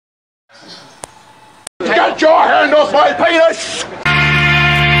Get your hand off my penis!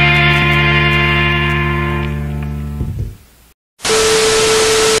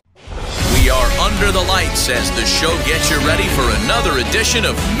 We are under the lights as the show gets you ready for another edition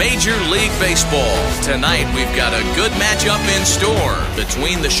of Major League Baseball. Tonight we've got a good matchup in store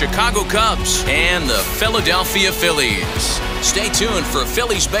between the Chicago Cubs and the Philadelphia Phillies. Stay tuned for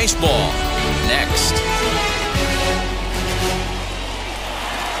Phillies baseball next.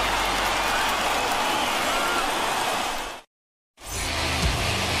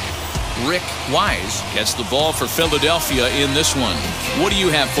 Rick Wise gets the ball for Philadelphia in this one. What do you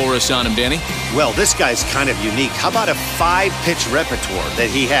have for us on him, Danny? Well, this guy's kind of unique. How about a 5-pitch repertoire that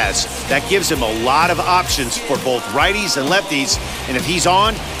he has? That gives him a lot of options for both righties and lefties, and if he's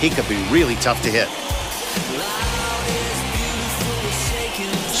on, he could be really tough to hit.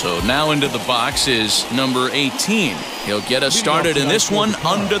 So now into the box is number 18. He'll get us started in this one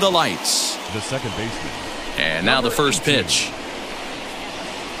under the lights. The second baseman. And now the first pitch.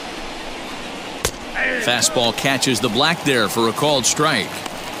 Fastball catches the black there for a called strike.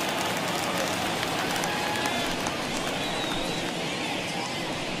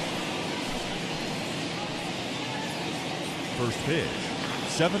 First pitch,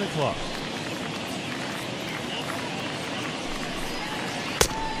 7 o'clock.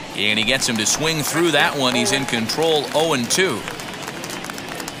 And he gets him to swing through that one. He's in control, 0-2.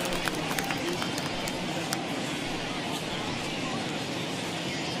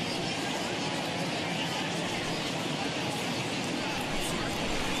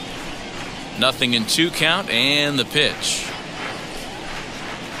 Nothing in 2 count, and the pitch.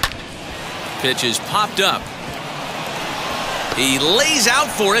 Pitch is popped up. He lays out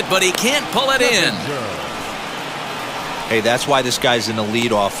for it, but he can't pull it in. Hey, that's why this guy's in the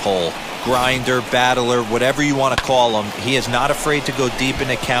leadoff hole. Grinder, battler, whatever you want to call him. He is not afraid to go deep in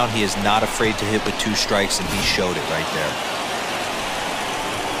the count. He is not afraid to hit with 2 strikes, and he showed it right there.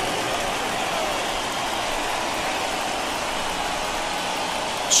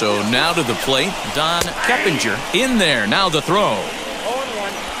 So now to the plate, Don Keppinger in there. Now the throw.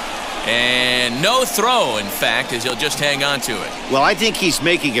 0-1. And no throw, in fact, as he'll just hang on to it. Well, I think he's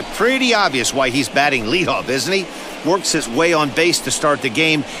making it pretty obvious why he's batting leadoff, isn't he? Works his way on base to start the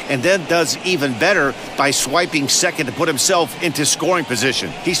game and then does even better by swiping second to put himself into scoring position.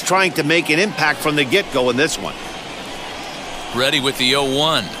 He's trying to make an impact from the get-go in this one. Ready with the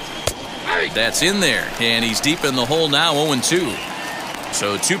 0-1. That's in there, and he's deep in the hole now, 0-2.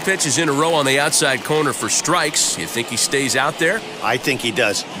 So 2 pitches in a row on the outside corner for strikes. You think he stays out there? I think he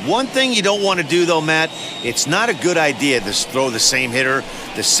does. One thing you don't want to do, though, Matt, it's not a good idea to throw the same hitter,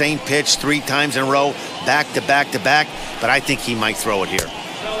 the same pitch 3 times in a row, back to back to back, but I think he might throw it here.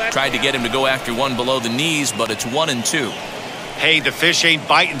 Tried to get him to go after one below the knees, but it's 1-2. Hey, the fish ain't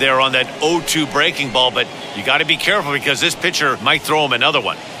biting there on that 0-2 breaking ball, but you got to be careful because this pitcher might throw him another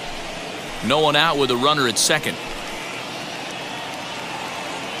one. No one out with a runner at second.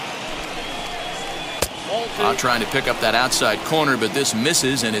 Trying to pick up that outside corner, but this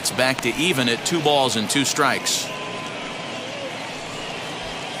misses, and it's back to even at 2 balls and 2 strikes.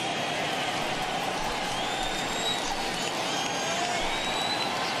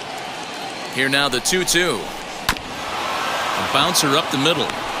 Here now the 2-2. A bouncer up the middle.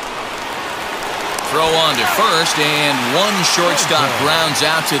 Throw on to first, and one shortstop grounds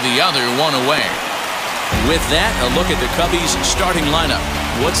out to the other, 1 away. With that, a look at the Cubbies' starting lineup.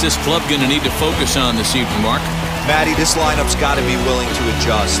 What's this club going to need to focus on this evening, Mark? Matty, this lineup's got to be willing to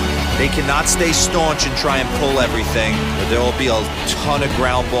adjust. They cannot stay staunch and try and pull everything, or there will be a ton of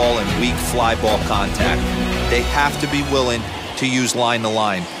ground ball and weak fly ball contact. They have to be willing to use line to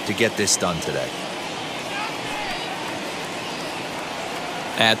line to get this done today.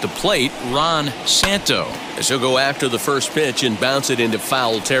 At the plate, Ron Santo, as he'll go after the first pitch and bounce it into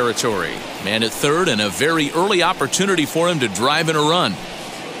foul territory. Man at third, and a very early opportunity for him to drive in a run.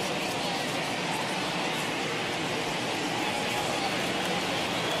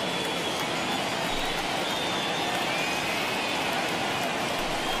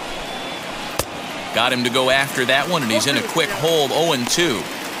 Got him to go after that one, and he's in a quick hold, 0-2.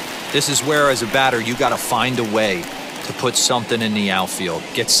 This is where, as a batter, you got to find a way to put something in the outfield.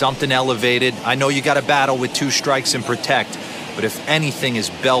 Get something elevated. I know you got to battle with 2 strikes and protect, but if anything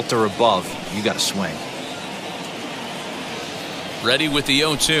is belt or above, you got to swing. Ready with the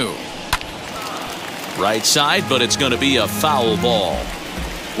 0-2. Right side, but it's going to be a foul ball.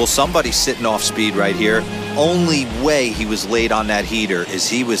 Well, somebody's sitting off speed right here. Only way he was late on that heater is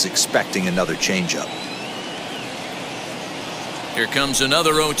he was expecting another changeup. Here comes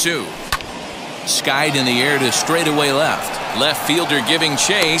another 0-2. Skied in the air to straightaway left. Left fielder giving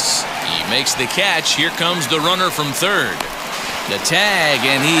chase. He makes the catch. Here comes the runner from third. The tag,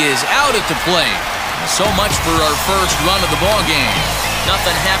 and he is out at the plate. So much for our first run of the ball game.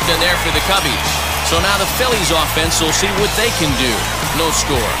 Nothing happening there for the Cubbies. So now the Phillies offense will see what they can do. No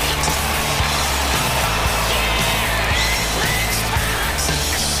score.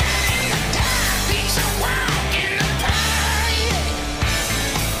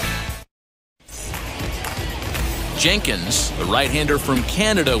 Jenkins, the right-hander from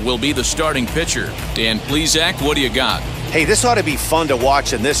Canada, will be the starting pitcher. Dan Plesac, what do you got? Hey, this ought to be fun to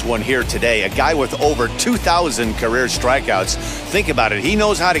watch in this one here today. A guy with over 2,000 career strikeouts. Think about it. He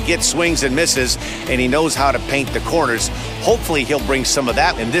knows how to get swings and misses, and he knows how to paint the corners. Hopefully, he'll bring some of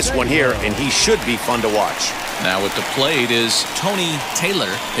that in this one here, and he should be fun to watch. Now at the plate is Tony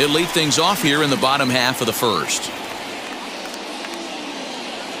Taylor. He'll lead things off here in the bottom half of the first.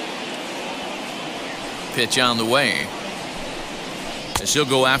 Pitch on the way. As he'll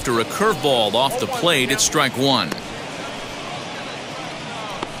go after a curveball off the plate, it's strike one.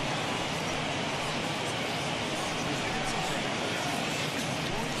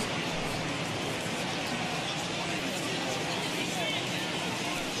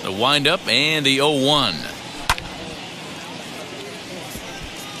 The windup and the 0-1.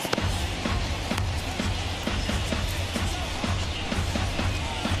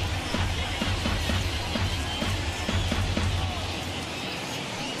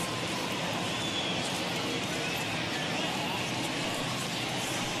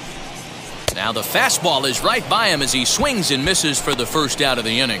 Now the fastball is right by him as he swings and misses for the first out of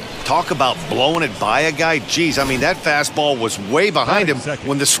the inning. Talk about blowing it by a guy. Geez, I mean, that fastball was way behind him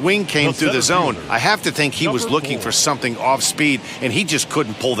when the swing came through the zone. I have to think he was looking for something off speed, and he just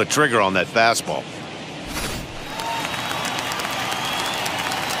couldn't pull the trigger on that fastball.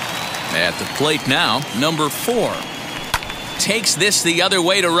 At the plate now, number 4. Takes this the other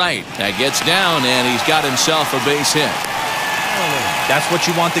way to right. That gets down, and he's got himself a base hit. That's what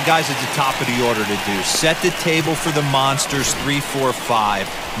you want the guys at the top of the order to do. Set the table for the monsters. 3, 4, 5.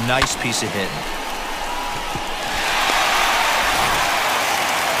 Nice piece of hitting.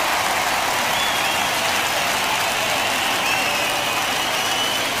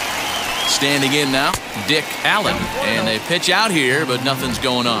 Standing in now, Dick Allen. And they pitch out here, but nothing's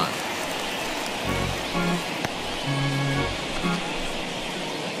going on.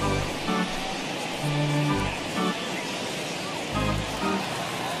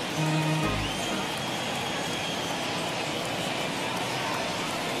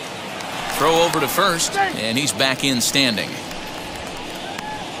 Throw over to first, and he's back in standing.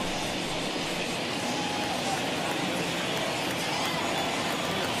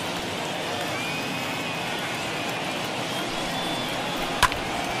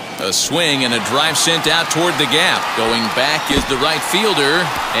 A swing and a drive sent out toward the gap. Going back is the right fielder,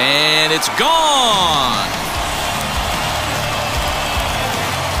 and it's gone.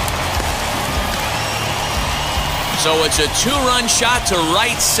 So it's a 2-run shot to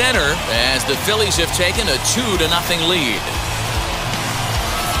right center as the Phillies have taken a 2-0 lead.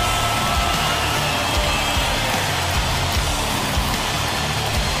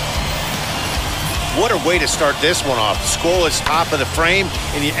 What a way to start this one off. Scoreless top of the frame,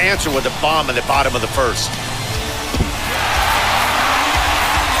 and you answer with a bomb in the bottom of the first.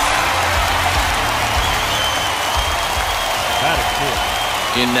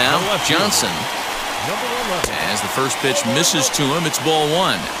 In now, Johnson. As the first pitch misses to him, it's ball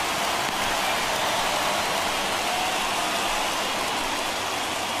 1.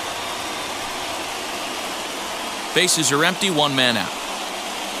 Bases are empty, 1 man out.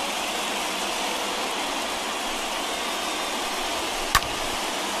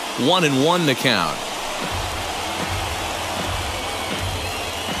 One and 1 to count.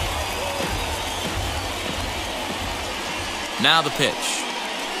 Now the pitch.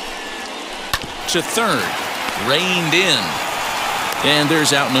 To third. Reined in. And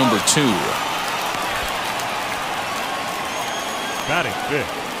there's out number 2. Batting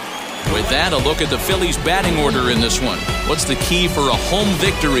fifth. With that, a look at the Phillies batting order in this one. What's the key for a home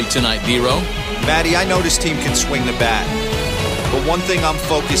victory tonight, Dero? Matty, I know this team can swing the bat. But one thing I'm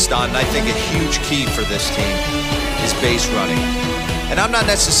focused on, and I think a huge key for this team, is base running. And I'm not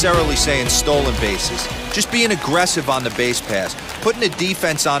necessarily saying stolen bases. Just being aggressive on the base pass, putting the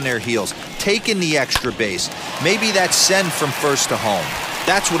defense on their heels, taking the extra base. Maybe that send from first to home.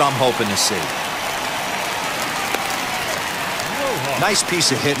 That's what I'm hoping to see. Nice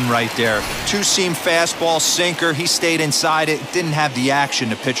piece of hitting right there. Two-seam fastball, sinker. He stayed inside it. Didn't have the action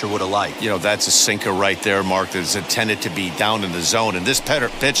the pitcher would have liked. You know, that's a sinker right there, Mark, that is intended to be down in the zone. And this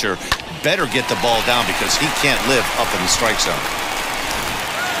pitcher better get the ball down because he can't live up in the strike zone.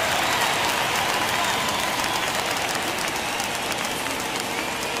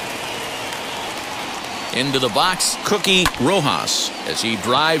 Into the box, Cookie Rojas as he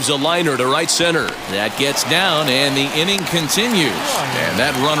drives a liner to right center. That gets down, and the inning continues. And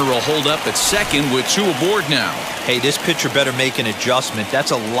that runner will hold up at second with 2 aboard now. Hey, this pitcher better make an adjustment.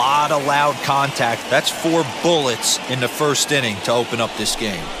 That's a lot of loud contact. That's 4 bullets in the first inning to open up this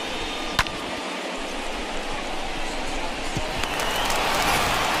game.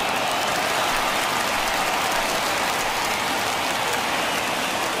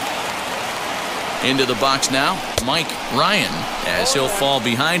 Into the box now, Mike Ryan, as he'll fall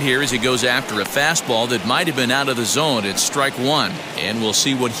behind here as he goes after a fastball that might have been out of the zone at strike 1. And we'll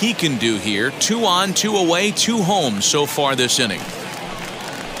see what he can do here. 2 on, 2 away, 2 home so far this inning.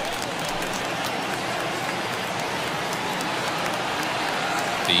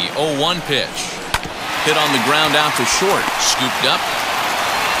 The 0-1 pitch. Hit on the ground out to short. Scooped up.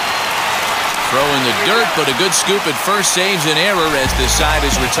 Throw in the dirt, but a good scoop at first saves an error as this side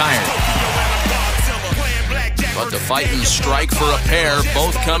is retired. But the fighting strike for a pair,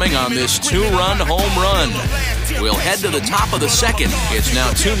 both coming on this 2-run home run. We'll head to the top of the second. It's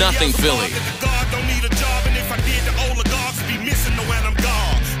now 2-0 Philly.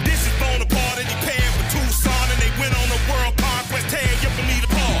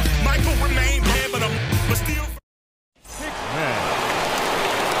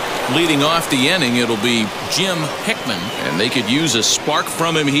 Leading off the inning, it'll be Jim Hickman, and they could use a spark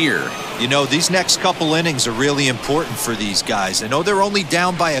from him here. You know, these next couple innings are really important for these guys. I know they're only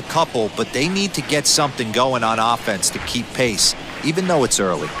down by a couple, but they need to get something going on offense to keep pace, even though it's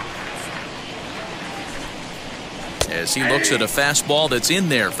early. As he looks at a fastball that's in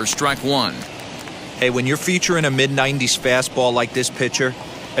there for strike 1. Hey, when you're featuring a mid-90s fastball like this pitcher,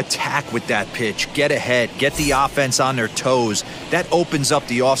 attack with that pitch. Get ahead. Get the offense on their toes. That opens up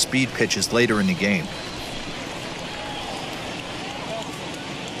the off-speed pitches later in the game.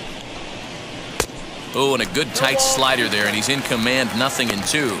 Oh, and a good tight slider there, and he's in command,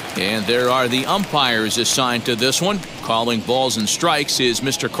 0-2. And there are the umpires assigned to this one. Calling balls and strikes is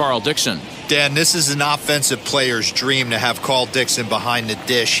Mr. Carl Dixon. Dan, this is an offensive player's dream to have Carl Dixon behind the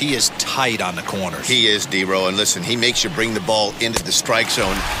dish. He is tight on the corners. He is, D-Row, and listen, he makes you bring the ball into the strike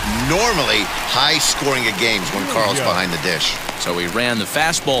zone. Normally, high scoring of games when Carl's behind the dish. So he ran the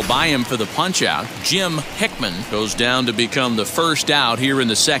fastball by him for the punch-out. Jim Hickman goes down to become the first out here in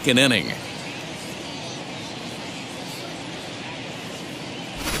the second inning.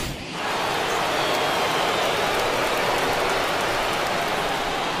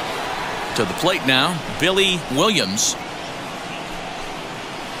 To the plate now, Billy Williams.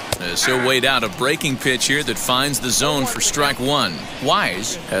 As he'll wait out a breaking pitch here that finds the zone for strike 1.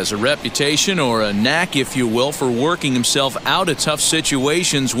 Wise has a reputation, or a knack if you will, for working himself out of tough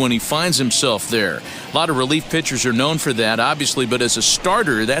situations when he finds himself there. A lot of relief pitchers are known for that, obviously, but as a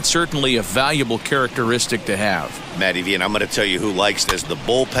starter, that's certainly a valuable characteristic to have. Matty V, and I'm going to tell you who likes this. The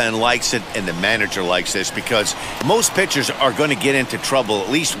bullpen likes it, and the manager likes this, because most pitchers are going to get into trouble at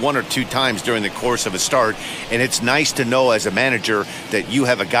least 1 or 2 times during the course of a start, and it's nice to know as a manager that you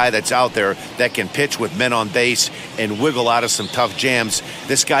have a guy that's out there that can pitch with men on base and wiggle out of some tough jams.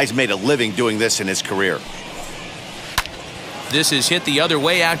 This guy's made a living doing this in his career. This is hit the other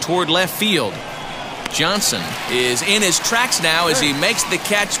way out toward left field. Johnson is in his tracks now as he makes the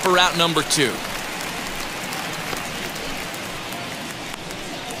catch for out number 2.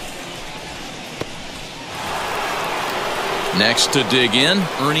 Next to dig in,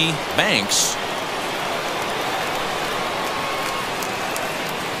 Ernie Banks.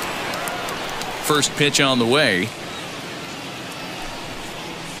 First pitch on the way.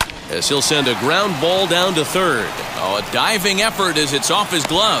 As he'll send a ground ball down to third. Oh, a diving effort as it's off his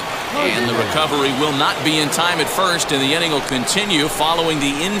glove. And the recovery will not be in time at first, and the inning will continue following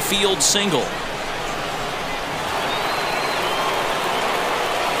the infield single.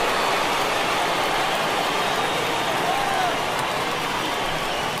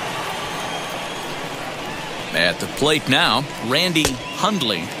 At the plate now, Randy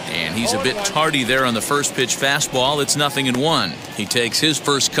Hundley, and he's a bit tardy there on the first pitch fastball. It's 0-1. He takes his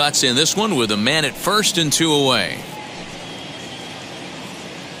first cuts in this one with a man at first and 2 away.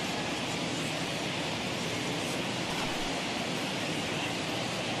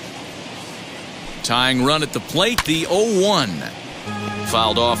 Tying run at the plate, the 0-1.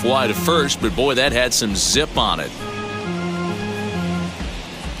 Fouled off wide at first, but boy, that had some zip on it.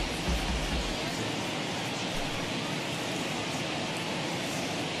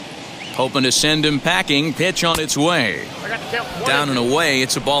 Hoping to send him packing. Pitch on its way. Down and away.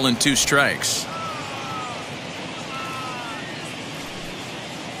 It's a ball and 2 strikes.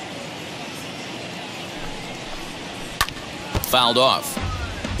 Fouled off.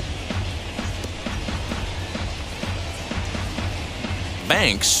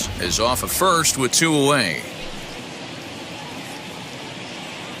 Banks is off of first with 2 away.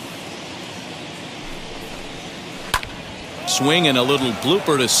 Swing and a little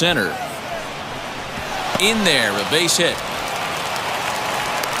blooper to center. In there, a base hit.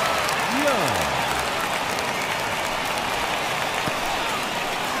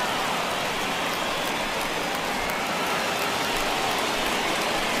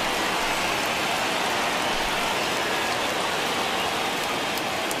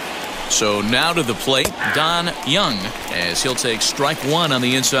 So now to the plate, Don Young, as he'll take strike 1 on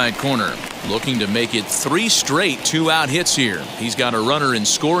the inside corner. Looking to make it 3 straight 2-out hits here. He's got a runner in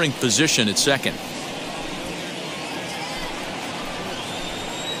scoring position at second.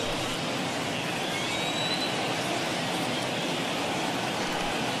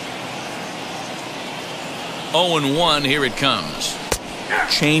 Oh and 1, here it comes.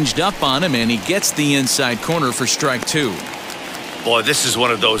 Changed up on him, and he gets the inside corner for strike 2. Boy, this is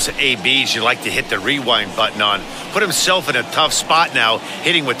one of those ABs you like to hit the rewind button on. Put himself in a tough spot now,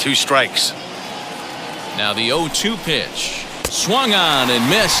 hitting with 2 strikes. Now the 0-2 pitch. Swung on and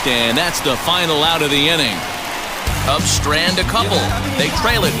missed, and that's the final out of the inning. Cubs strand a couple. They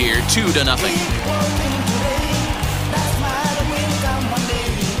trail it here 2-0.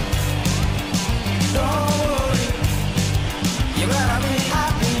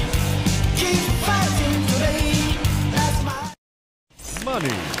 Money.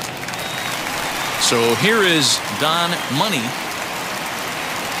 So here is Don Money.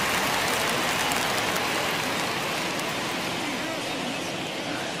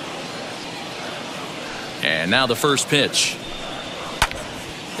 And now the first pitch.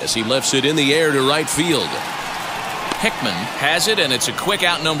 As he lifts it in the air to right field. Hickman has it, and it's a quick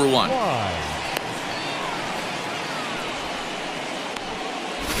out, number 1.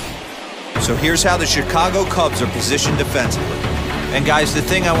 So here's how the Chicago Cubs are positioned defensively. And guys, the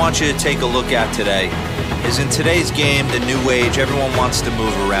thing I want you to take a look at today is in today's game, the new age, everyone wants to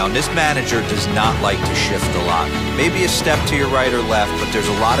move around. This manager does not like to shift a lot. Maybe a step to your right or left, but there's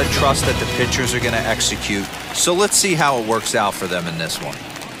a lot of trust that the pitchers are going to execute. So let's see how it works out for them in this one.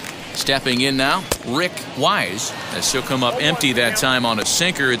 Stepping in now, Rick Wise, as he'll come up empty that time on a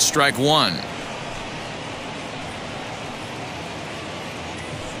sinker at strike 1.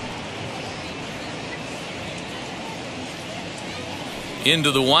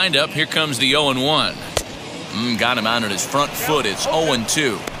 Into the windup. Here comes the 0-1. Got him out on his front foot. It's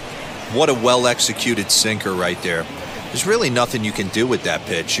 0-2. What a well-executed sinker right there. There's really nothing you can do with that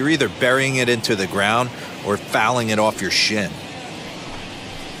pitch. You're either burying it into the ground or fouling it off your shin.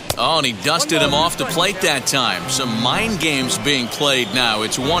 Oh, and he dusted him off the plate that time. Some mind games being played now.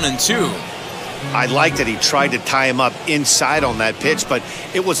 It's 1-2. I like that he tried to tie him up inside on that pitch, but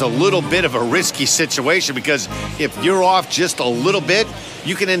it was a little bit of a risky situation because if you're off just a little bit,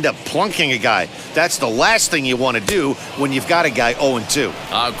 you can end up plunking a guy. That's the last thing you want to do when you've got a guy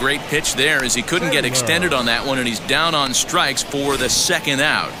 0-2. Great pitch there as he couldn't get extended on that one, and he's down on strikes for the 2nd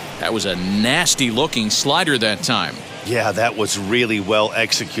out. That was a nasty-looking slider that time. Yeah, that was really well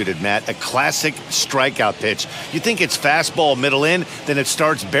executed, Matt. A classic strikeout pitch. You think it's fastball middle in, then it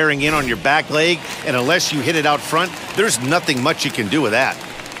starts bearing in on your back leg, and unless you hit it out front, there's nothing much you can do with that.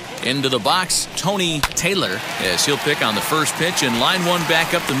 Into the box, Tony Taylor, as he'll pick on the first pitch and line one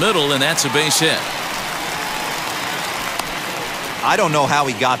back up the middle, and that's a base hit. I don't know how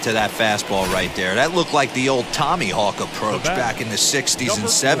he got to that fastball right there. That looked like the old Tommy Hawk approach back in the 60s and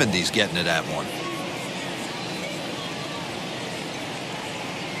 70s getting to that one.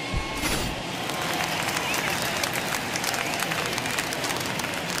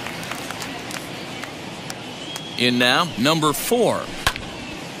 In now, number 4.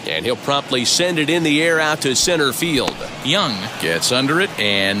 And he'll promptly send it in the air out to center field. Young gets under it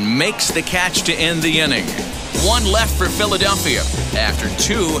and makes the catch to end the inning. 1 left for Philadelphia. After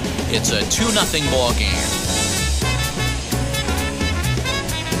 2, it's a 2-0 ball game.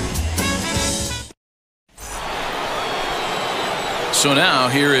 So now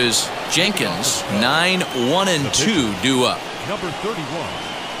here is Jenkins. 9-1-2 due up. Number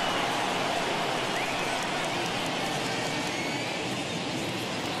 31.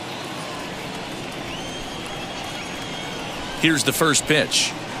 Here's the first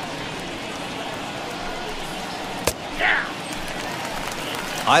pitch.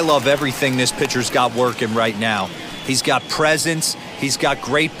 I love everything this pitcher's got working right now. He's got presence, He's got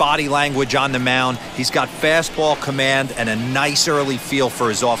great body language on the mound. He's got fastball command and a nice early feel for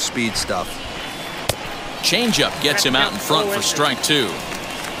his off-speed stuff. Changeup gets him out in front for strike 2.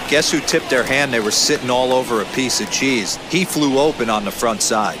 Guess who tipped their hand? They were sitting all over a piece of cheese. He flew open on the front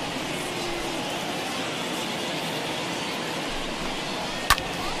side.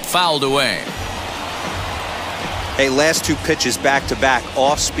 Fouled away. Hey, last 2 pitches back-to-back.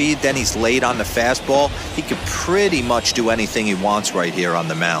 Off-speed, then he's late on the fastball. He could pretty much do anything he wants right here on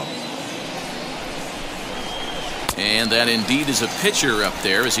the mound. And that indeed is a pitcher up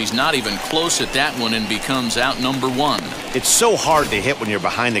there, as he's not even close at that one and becomes out number 1. It's so hard to hit when you're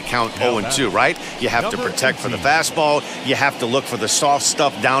behind the count 0-2, right? You have to protect for the fastball. You have to look for the soft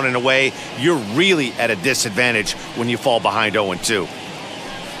stuff down and away. You're really at a disadvantage when you fall behind 0-2.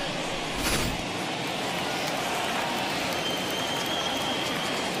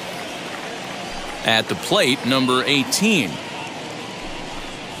 At the plate, number 18.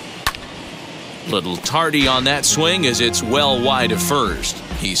 Little tardy on that swing as it's well wide of first.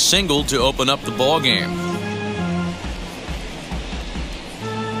 He singled to open up the ball game.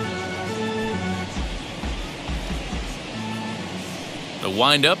 The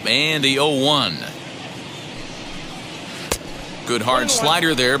windup and the 0-1. Good hard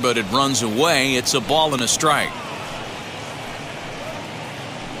slider there, but it runs away. It's a ball and a strike.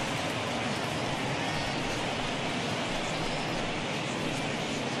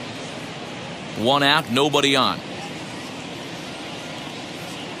 One out, nobody on.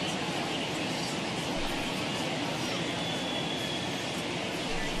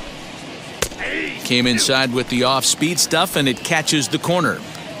 Came inside with the off-speed stuff, and it catches the corner.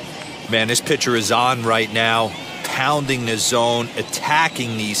 Man, this pitcher is on right now, pounding the zone,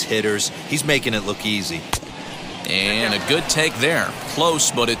 attacking these hitters. He's making it look easy. And a good take there.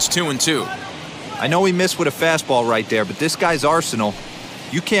 Close, but it's 2-2. I know he missed with a fastball right there, but this guy's arsenal,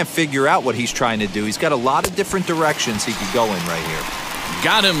 you can't figure out what he's trying to do. He's got a lot of different directions he could go in right here.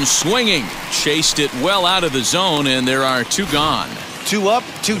 Got him swinging. Chased it well out of the zone, and there are 2 gone. 2 up,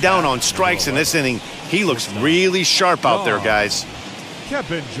 2 down on strikes in this inning. He looks really sharp out there, guys.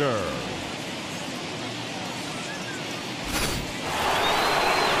 Keppinger.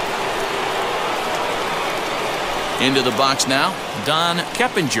 Into the box now, Don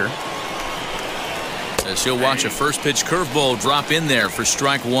Keppinger. As he'll watch a first pitch curveball drop in there for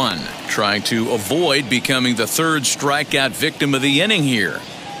strike 1. Trying to avoid becoming the 3rd strikeout victim of the inning here.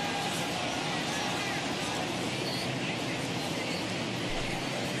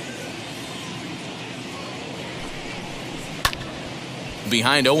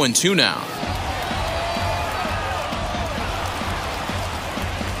 Behind 0-2 now.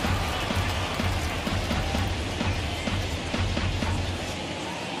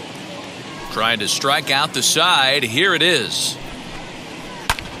 Trying to strike out the side. Here it is.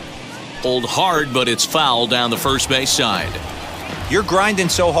 Pulled hard, but it's foul down the first base side. You're grinding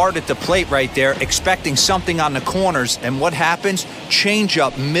so hard at the plate right there, expecting something on the corners, and what happens? Change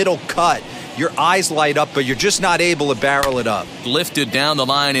up, middle cut. Your eyes light up, but you're just not able to barrel it up. Lifted down the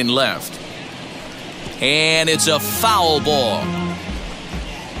line in left. And it's a foul ball.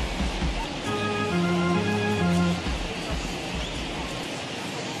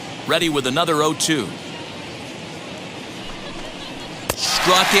 Ready with another 0-2.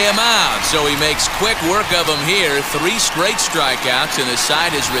 Struck him out, so he makes quick work of him here. 3 straight strikeouts, and the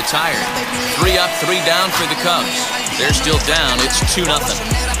side is retired. 3 up, 3 down for the Cubs. They're still down. It's 2-0.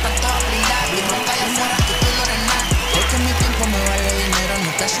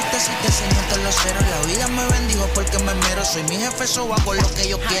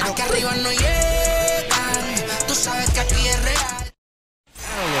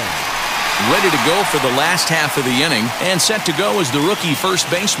 Ready to go for the last half of the inning, and set to go is the rookie first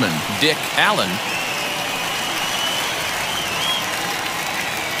baseman, Dick Allen.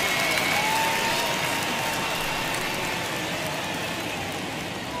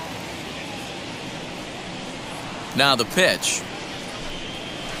 Now the pitch.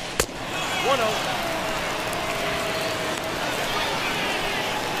 1-0.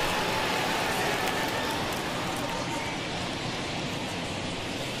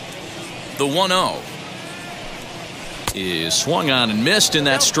 The 1-0 is swung on and missed, and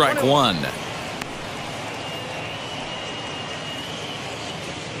that's strike 1.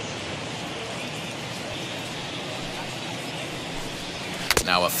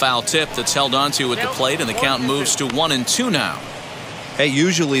 Now a foul tip that's held onto at the plate, and the count moves to 1-2 now. Hey,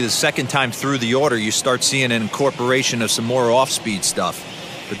 usually the second time through the order you start seeing an incorporation of some more off-speed stuff.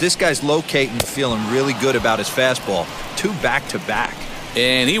 But this guy's locating, feeling really good about his fastball. 2 back-to-back.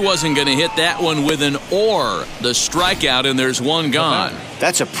 And he wasn't going to hit that one with an or. The strikeout, and there's one gone.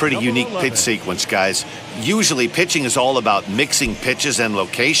 That's a pretty unique pitch sequence, guys. Usually pitching is all about mixing pitches and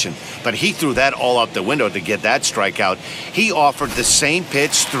location, but he threw that all out the window to get that strikeout. He offered the same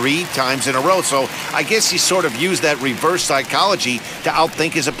pitch 3 times in a row, so I guess he sort of used that reverse psychology to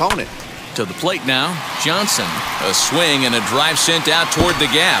outthink his opponent. To the plate now, Johnson. A swing and a drive sent out toward the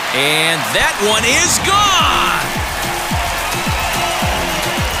gap. And that one is gone!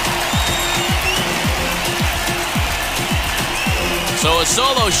 So a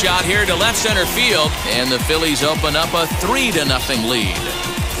solo shot here to left center field, and the Phillies open up a 3-0 lead.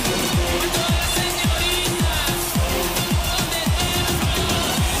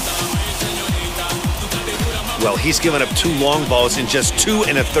 Well, he's given up 2 long balls in just 2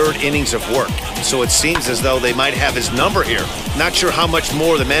 1/3 innings of work. So it seems as though they might have his number here. Not sure how much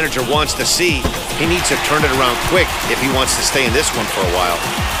more the manager wants to see. He needs to turn it around quick if he wants to stay in this one for a while.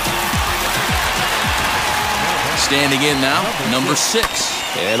 Standing in now, number 6.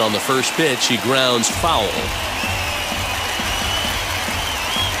 And on the first pitch, he grounds foul.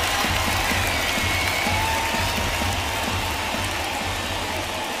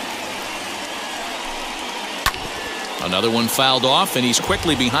 Another one fouled off, and he's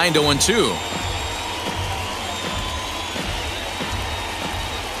quickly behind 0-2.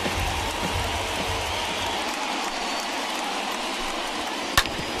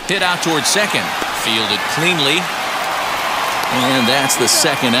 Hit out towards second. Fielded cleanly. And that's the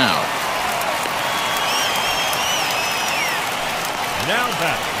second out. Now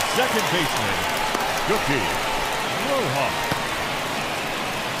back, second baseman, Cookie Rojas.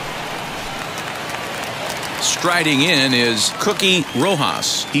 Striding in is Cookie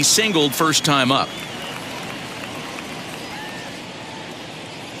Rojas. He singled first time up.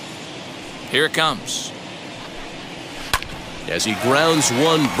 Here it comes. As he grounds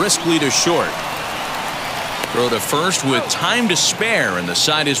one briskly to short. Throw to first with time to spare, and the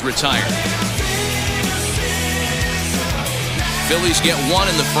side is retired. Phillies get one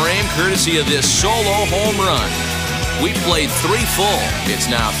in the frame courtesy of this solo home run. We played 3 full. It's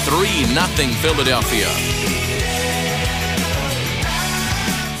now 3-0 Philadelphia.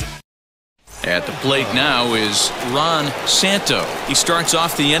 At the plate now is Ron Santo. He starts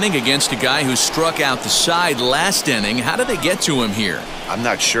off the inning against a guy who struck out the side last inning. How did they get to him here? I'm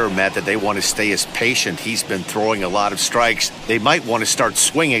not sure, Matt, that they want to stay as patient. He's been throwing a lot of strikes. They might want to start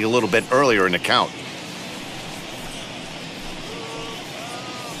swinging a little bit earlier in the count.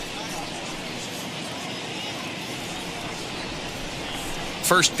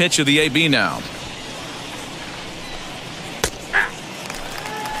 First pitch of the AB now.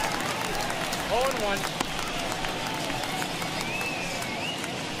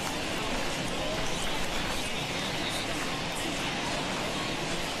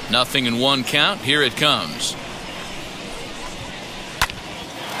 Nothing in 1 count. Here it comes.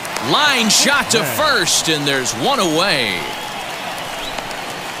 Line shot to first, and there's one away.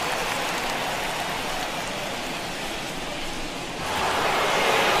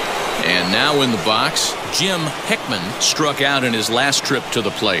 And now in the box, Jim Hickman struck out in his last trip to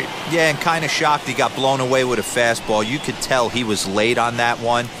the plate. Yeah, and kind of shocked he got blown away with a fastball. You could tell he was late on that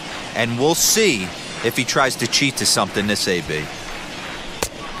one, and we'll see if he tries to cheat to something this AB.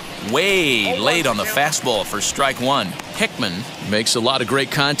 Way late on the fastball for strike 1. Hickman makes a lot of great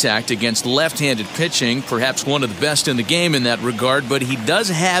contact against left-handed pitching, perhaps one of the best in the game in that regard, but he does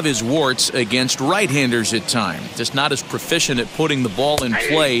have his warts against right-handers at times. Just not as proficient at putting the ball in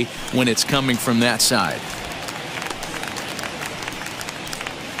play when it's coming from that side.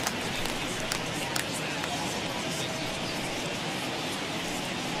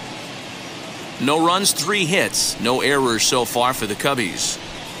 No runs, 3 hits. No errors so far for the Cubbies.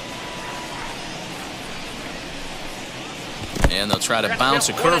 And they'll try to bounce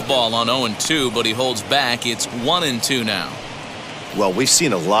a curveball on 0-2, but he holds back. It's 1-2 now. Well, we've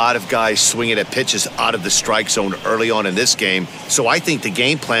seen a lot of guys swinging at pitches out of the strike zone early on in this game. So I think the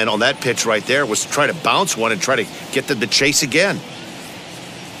game plan on that pitch right there was to try to bounce one and try to get them to chase again.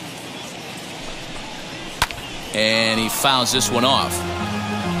 And he fouls this one off.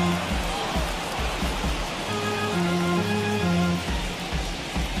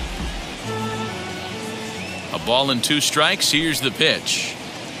 A ball and 2 strikes. Here's the pitch.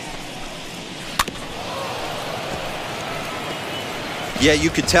 Yeah, you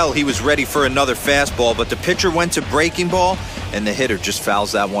could tell he was ready for another fastball, but the pitcher went to breaking ball, and the hitter just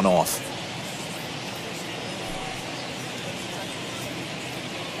fouls that one off.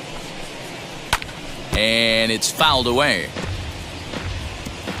 And it's fouled away.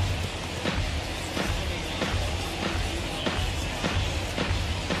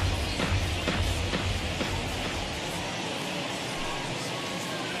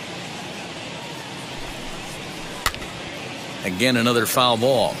 Again, another foul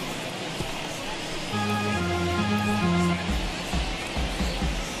ball.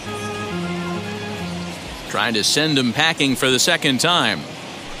 Trying to send him packing for the second time.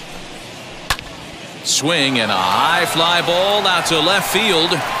 Swing and a high fly ball out to left field.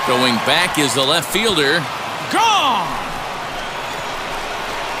 Going back is the left fielder. Gone!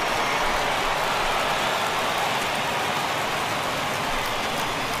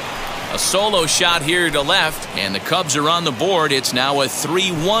 A solo shot here to left, and the Cubs are on the board. It's now a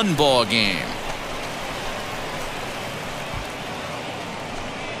 3-1 ball game.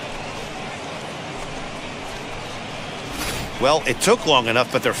 Well, it took long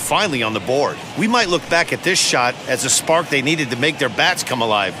enough, but they're finally on the board. We might look back at this shot as a spark they needed to make their bats come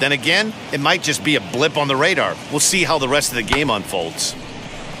alive. Then again, it might just be a blip on the radar. We'll see how the rest of the game unfolds.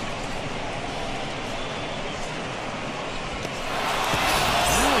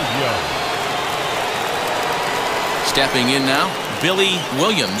 Stepping in now, Billy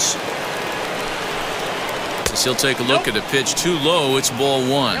Williams. As he'll take a look at a pitch too low, it's ball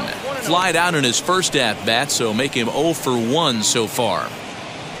one. Flied out in his first at-bat, so make him 0 for 1 so far.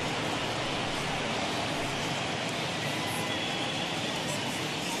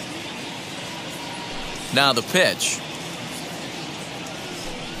 Now the pitch.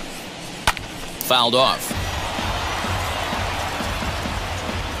 Fouled off.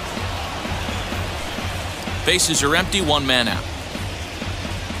 Bases are empty, one man out.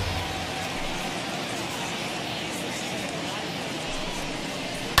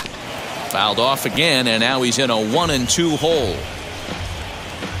 Fouled off again, and now he's in a 1-2 hole.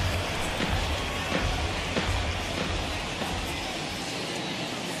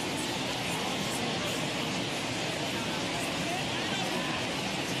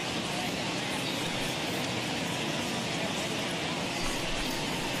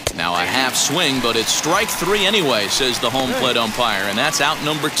 Now a half swing, but it's strike 3 anyway, says the home plate umpire, and that's out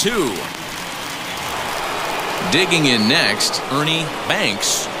number 2. Digging in next, Ernie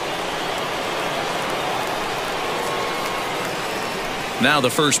Banks. Now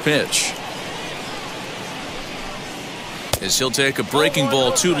the first pitch. As he'll take a breaking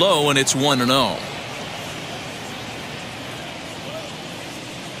ball too low, and it's 1-0.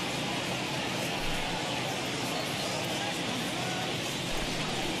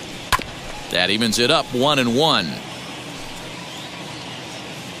 That evens it up 1-1.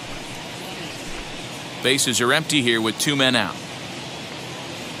 Bases are empty here with 2 men out.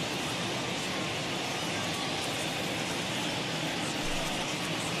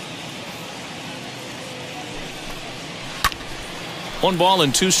 One ball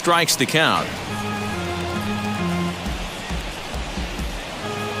and 2 strikes to count.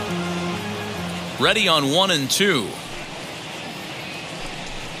 Ready on 1 and 2.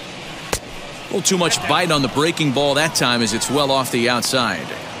 A little too much bite on the breaking ball that time as it's well off the outside.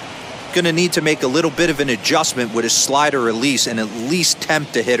 Going to need to make a little bit of an adjustment with his slider release and at least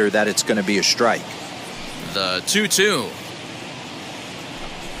tempt the hitter that it's going to be a strike. The 2-2.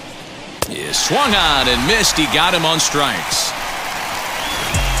 He swung on and missed. He got him on strikes.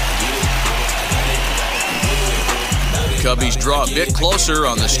 Cubbies draw a bit closer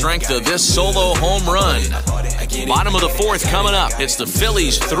on the strength of this solo home run. Bottom of the 4th coming up. It's the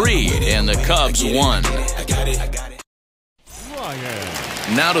Phillies 3 and the Cubs 1.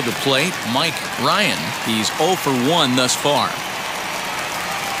 Now to the plate, Mike Ryan. He's 0 for 1 thus far.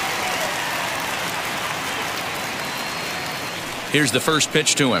 Here's the first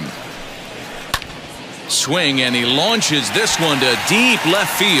pitch to him. Swing, and he launches this one to deep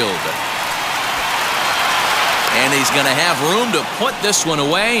left field. And he's going to have room to put this one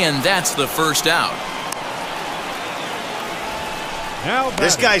away, and that's the first out.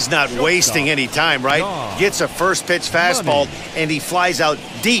 This guy's not wasting any time, right? Gets a first pitch fastball, and he flies out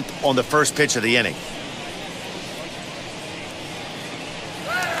deep on the first pitch of the inning.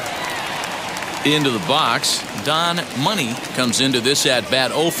 Into the box, Don Money comes into this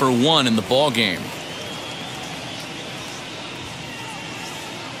at-bat 0 for 1 in the ballgame.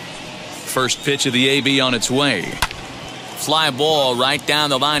 First pitch of the AB on its way. Fly ball right down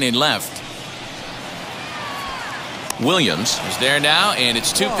the line in left. Williams is there now, and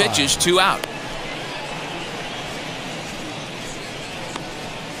it's 2 pitches, 2 out.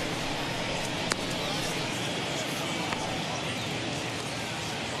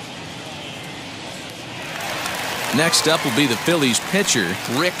 Next up will be the Phillies pitcher,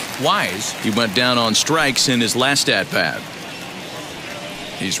 Rick Wise. He went down on strikes in his last at-bat.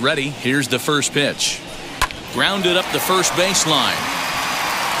 He's ready. Here's the first pitch. Grounded up the first baseline.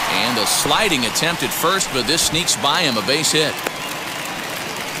 And a sliding attempt at first, but this sneaks by him, a base hit.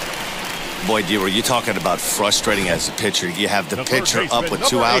 Boy, D, you're talking about frustrating as a pitcher. You have the pitcher up with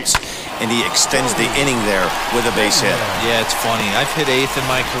 2 outs, and he extends the inning there with a base hit. Yeah, it's funny. I've hit 8th in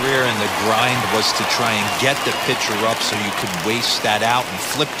my career, and the grind was to try and get the pitcher up so you could waste that out and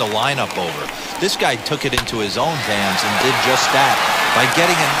flip the lineup over. This guy took it into his own hands and did just that by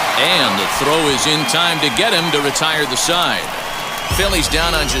getting him. And the throw is in time to get him to retire the side. Phillies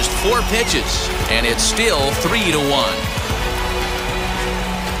down on just 4 pitches, and it's still 3-1.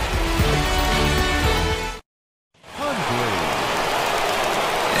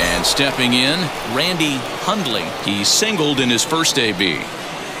 And stepping in, Randy Hundley. He singled in his first AB.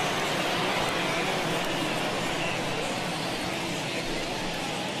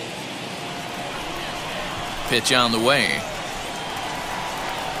 Pitch on the way.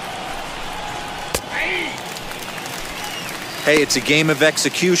 Hey, it's a game of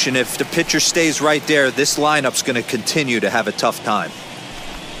execution. If the pitcher stays right there, this lineup's going to continue to have a tough time.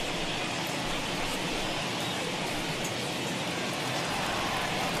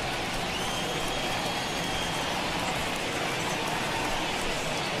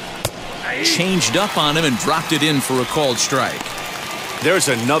 Changed up on him and dropped it in for a called strike. There's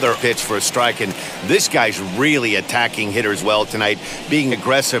another pitch for a strike, and this guy's really attacking hitters well tonight, being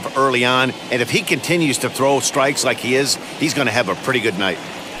aggressive early on. And if he continues to throw strikes like he is, he's going to have a pretty good night.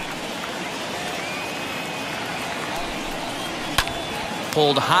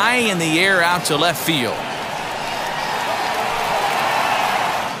 Pulled high in the air out to left field.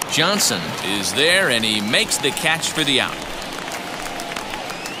 Johnson is there, and he makes the catch for the out.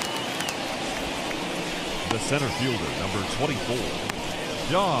 The center fielder, number 24,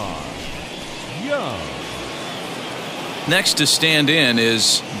 Don Young. Next to stand in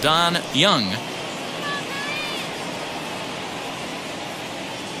is Don Young.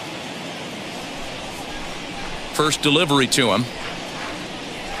 First delivery to him.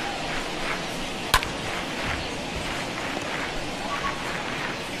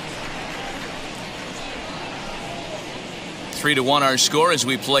 Three to 1 our score as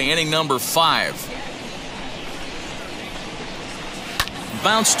we play inning number 5.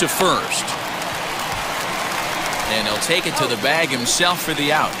 Bounce to first. And he'll take it to the bag himself for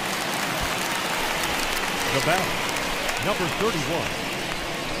the out. The batter, number 31.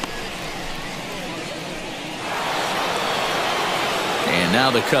 And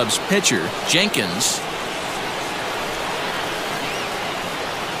now the Cubs pitcher, Jenkins.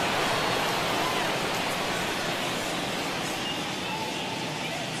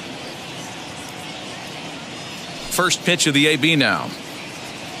 First pitch of the AB now.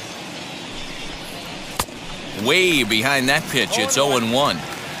 Way behind that pitch. It's 0-1.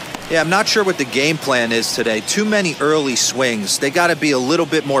 Yeah, I'm not sure what the game plan is today. Too many early swings. They got to be a little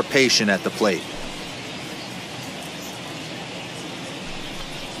bit more patient at the plate.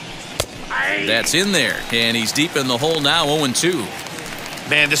 That's in there, and he's deep in the hole now. 0-2.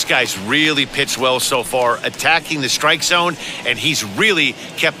 Man, this guy's really pitched well so far, attacking the strike zone, and he's really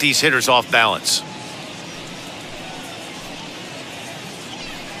kept these hitters off balance.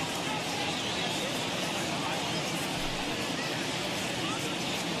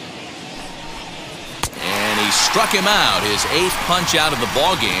 Struck him out, his 8th punch out of the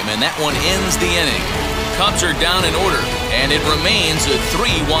ball game, and that one ends the inning. Cubs are down in order, and it remains a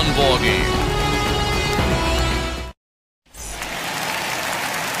 3-1 ball game.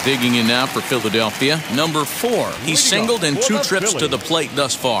 Digging in now for Philadelphia, number 4. He's singled in 2 trips to the plate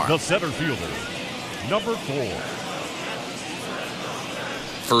thus far. The center fielder, number 4.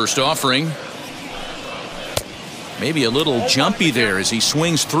 First offering. Maybe a little jumpy there as he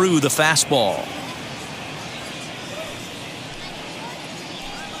swings through the fastball.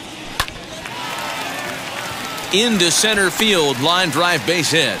 Into center field, line drive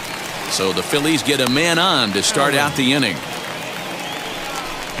base hit. So the Phillies get a man on to start out the inning.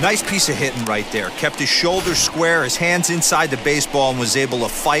 Nice piece of hitting right there. Kept his shoulders square, his hands inside the baseball, and was able to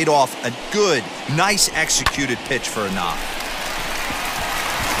fight off a good, nice executed pitch for a knock.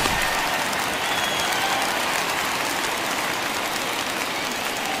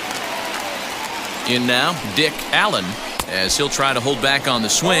 In now, Dick Allen, as he'll try to hold back on the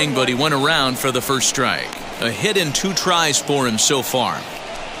swing, but he went around for the first strike. A hit in 2 tries for him so far.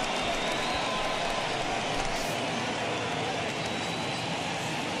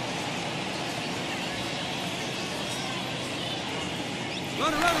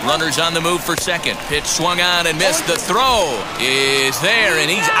 Runners on the move for second. Pitch swung on and missed. The throw is there, and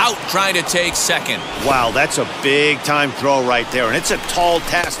he's out trying to take second. Wow, that's a big-time throw right there, and it's a tall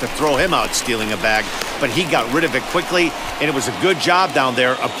task to throw him out stealing a bag, but he got rid of it quickly, and it was a good job down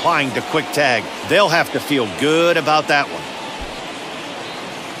there applying the quick tag. They'll have to feel good about that one.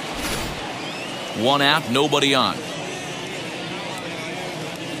 1 out, nobody on.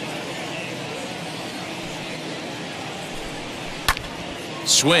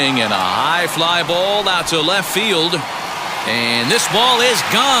 Swing and a high fly ball out to left field. And this ball is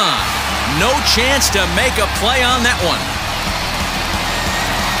gone. No chance to make a play on that one.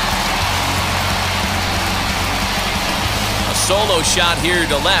 A solo shot here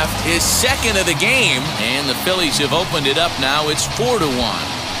to left, his second of the game. And the Phillies have opened it up now. It's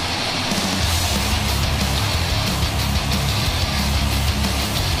 4-1.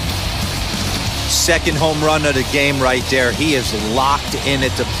 Second home run of the game right there. He is locked in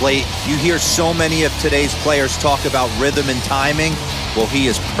at the plate. You hear so many of today's players talk about rhythm and timing. Well, he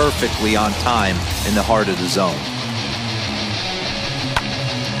is perfectly on time in the heart of the zone.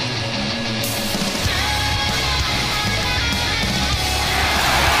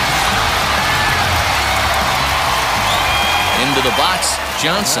 Into the box,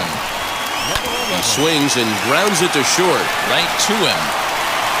 Johnson. He swings and grounds it to short, right to him.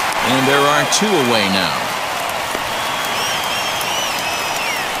 And there are 2 away now.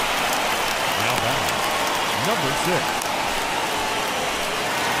 Now batting, number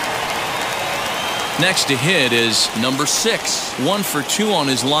 6. Next to hit is number 6. 1 for 2 on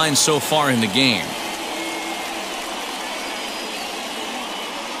his line so far in the game.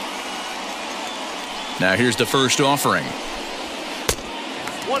 Now here's the first offering.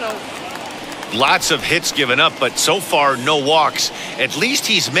 1-0. Lots of hits given up, but so far no walks. At least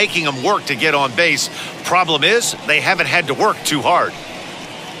he's making them work to get on base. Problem is, they haven't had to work too hard.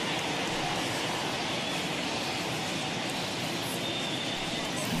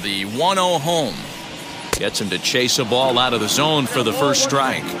 The 1-0 home gets him to chase a ball out of the zone for the first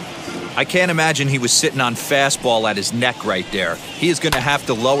strike. I can't imagine he was sitting on fastball at his neck right there. He is going to have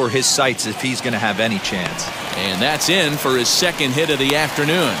to lower his sights if he's going to have any chance. And that's in for his second hit of the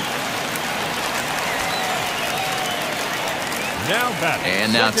afternoon.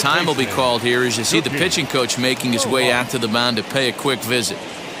 And now time will be called here as you see the pitching coach making his way out to the mound to pay a quick visit.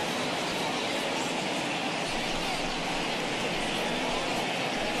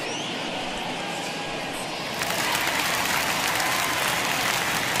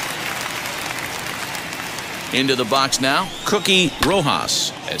 Into the box now, Cookie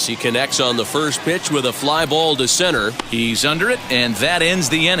Rojas, as he connects on the first pitch with a fly ball to center. He's under it, and that ends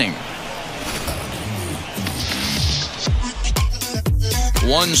the inning.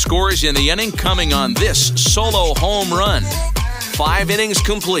 1 scores in the inning coming on this solo home run. 5 innings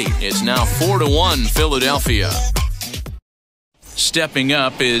complete. It's now 4-1 Philadelphia. Stepping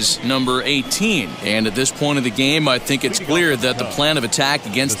up is number 18. And at this point of the game, I think it's clear that the plan of attack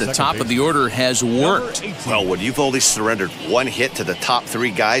against the top of the order has worked. Well, when you've only surrendered 1 hit to the top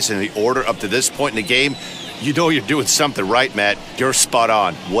 3 guys in the order up to this point in the game, you know you're doing something right, Matt. You're spot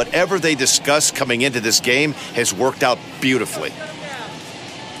on. Whatever they discussed coming into this game has worked out beautifully.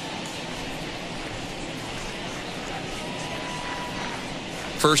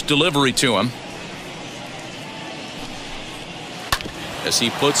 First delivery to him. As he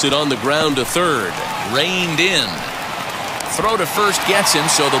puts it on the ground to third. Reined in. Throw to first gets him,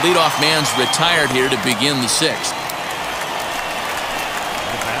 so the leadoff man's retired here to begin the 6th.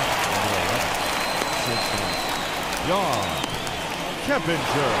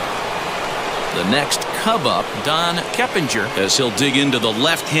 The next Cub up, Don Keppinger, as he'll dig into the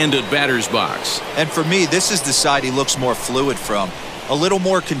left-handed batter's box. And for me, this is the side he looks more fluid from. A little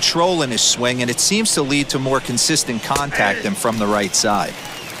more control in his swing, and it seems to lead to more consistent contact than from the right side.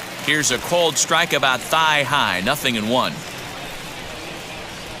 Here's a cold strike about thigh high, 0-1.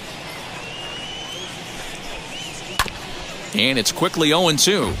 And it's quickly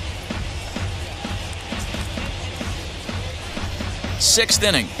 0-2. 6th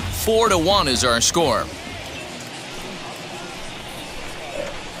inning, 4-1 is our score.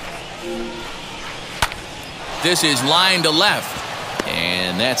 This is line to left.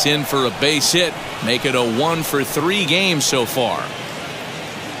 And that's in for a base hit. Make it a 1 for 3 game so far.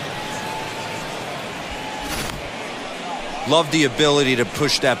 Love the ability to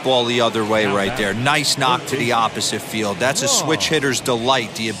push that ball the other way right there. Nice knock to the opposite field. That's a switch hitter's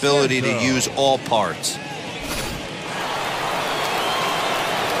delight, the ability to use all parts.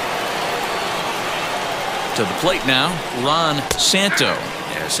 To the plate now, Ron Santo.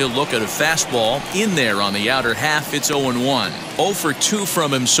 As he'll look at a fastball in there on the outer half. It's 0-1. 0 for 2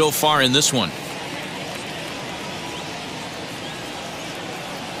 from him so far in this one.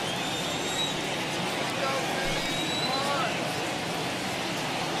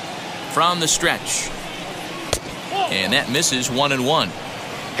 From the stretch. And that misses 1-1.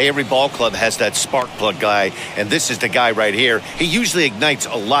 Hey, every ball club has that spark plug guy, and this is the guy right here. He usually ignites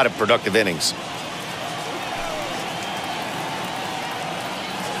a lot of productive innings.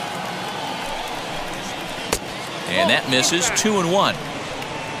 And that misses. 2-1.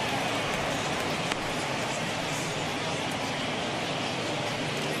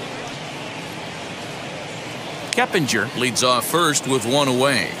 Keppinger leads off first with one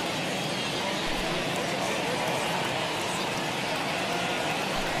away.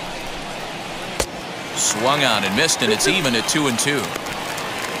 Swung on and missed, and it's even at 2-2.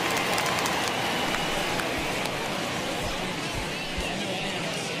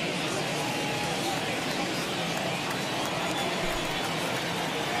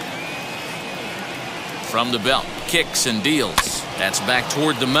 From the belt, kicks and deals. That's back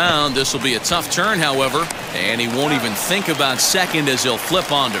toward the mound. This will be a tough turn, however, and he won't even think about second as he'll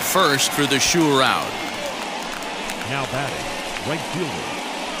flip on to first for the sure out. Now batting, right fielder,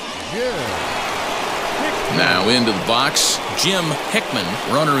 Jim. Now into the box, Jim Hickman,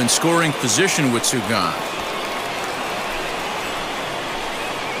 runner in scoring position with two gone.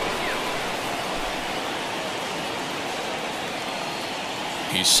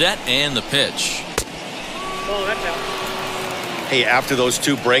 He's set, and the pitch. Oh, that's out. Hey, after those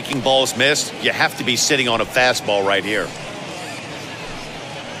two breaking balls missed, you have to be sitting on a fastball right here.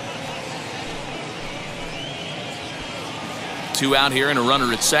 Two out here and a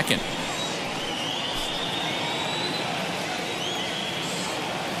runner at second.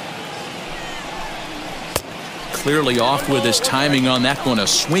 Clearly off with his timing on that one, a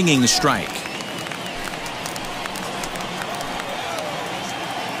swinging strike.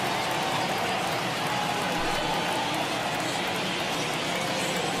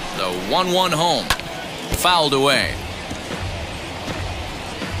 The 1-1 home. Fouled away.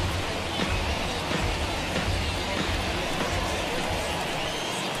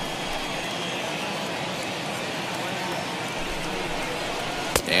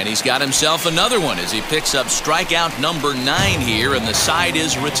 And he's got himself another one as he picks up strikeout number 9 here, and the side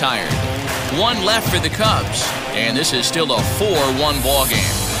is retired. One left for the Cubs, and this is still a 4-1 ball game.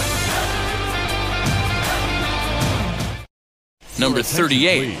 Number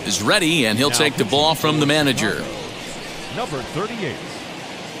 38 is ready, and he'll take the ball from the manager. Number 38.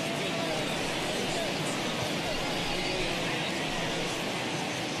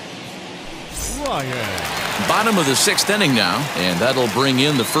 Ryan. Bottom of the 6th inning now, and that'll bring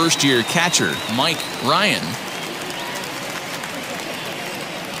in the first-year catcher, Mike Ryan.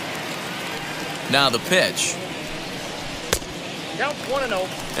 Now the pitch. Count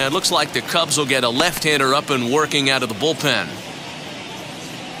 1-0. And it looks like the Cubs will get a left-hander up and working out of the bullpen.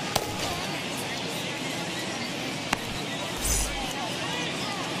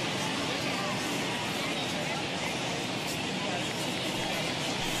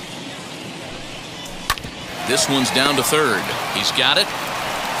 This one's down to third. He's got it.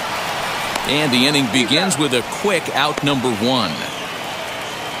 And the inning begins with a quick out number 1.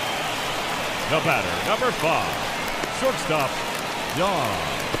 The batter, number 5. Shortstop, Don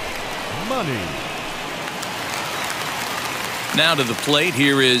Money. Now to the plate,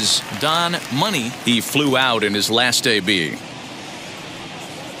 here is Don Money. He flew out in his last AB.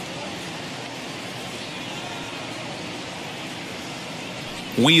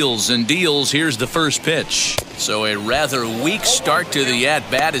 Wheels and deals. Here's the first pitch. So a rather weak start to the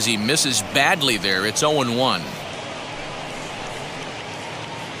at-bat as he misses badly there. It's 0-1.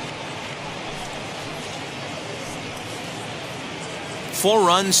 Four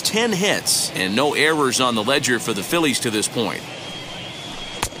runs, 10 hits, and no errors on the ledger for the Phillies to this point.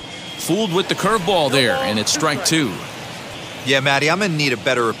 Fooled with the curveball there, and it's strike 2. Yeah, Matty, I'm going to need a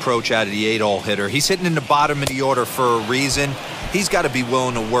better approach out of the 8-hole hitter. He's hitting in the bottom of the order for a reason. He's got to be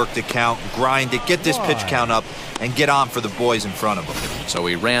willing to work the count, grind it, get this pitch count up, and get on for the boys in front of him. So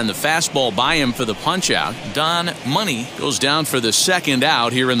he ran the fastball by him for the punch-out. Don Money goes down for the second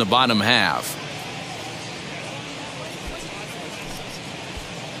out here in the bottom half.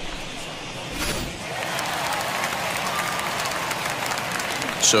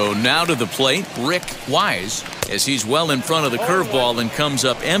 So now to the plate, Rick Wise, as he's well in front of the curveball and comes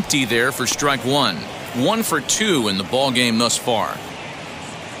up empty there for strike 1. 1 for 2 in the ball game thus far.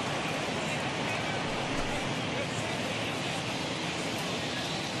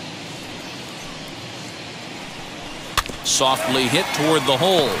 Softly hit toward the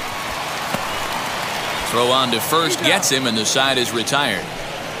hole. Throw on to first gets him, and the side is retired.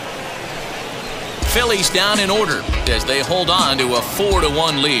 Phillies down in order as they hold on to a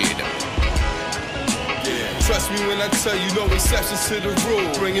 4-1 lead. Yeah, trust me when I tell you, no exceptions to the rule.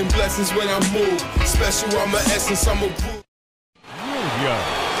 Bringing blessings when I move. Special, I'm an essence, I'm a brew.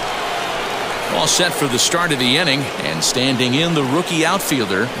 All set for the start of the inning, and standing in the rookie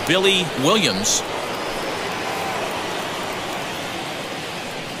outfielder, Billy Williams.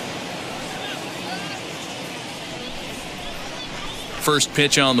 First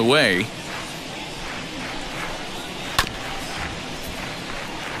pitch on the way.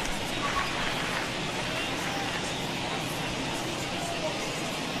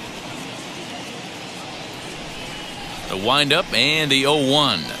 The windup and the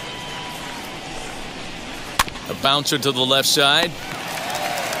 0-1. A bouncer to the left side.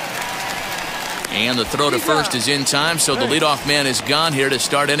 And the throw to first is in time, so the leadoff man is gone here to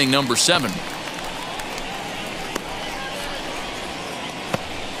start inning number 7.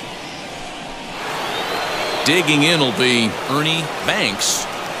 Digging in will be Ernie Banks.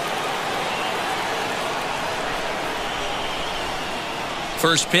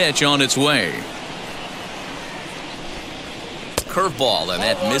 First pitch on its way. Curveball, and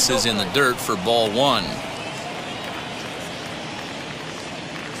that misses in the dirt for ball 1.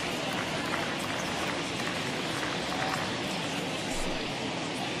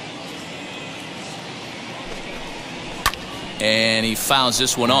 And he fouls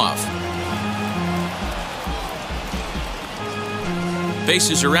this one off.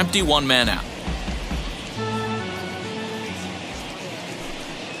 Bases are empty, 1 man out.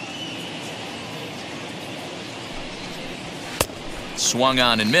 Swung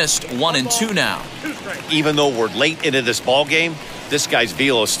on and missed. 1-2 now. Even though we're late into this ball game, this guy's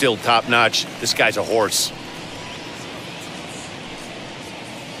velo is still top notch. This guy's a horse.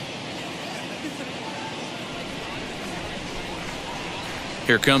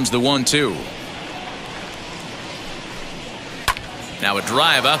 Here comes the 1-2. Now a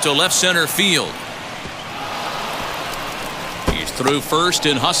drive out to left center field. He's through first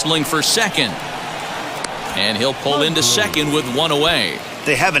and hustling for second. And he'll pull into second with 1 away.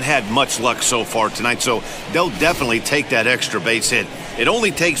 They haven't had much luck so far tonight, so they'll definitely take that extra base hit. It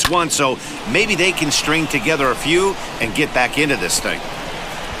only takes 1, so maybe they can string together a few and get back into this thing.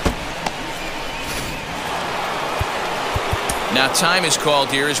 Now time is called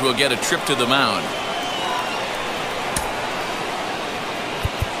here as we'll get a trip to the mound.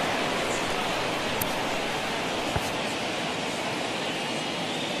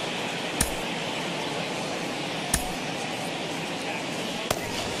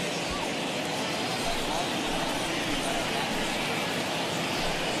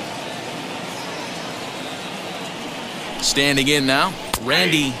 Standing in now,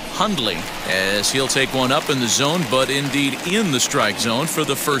 Randy Hundley, as he'll take one up in the zone, but indeed in the strike zone for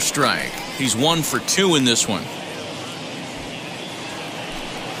the first strike. He's 1 for 2 in this one.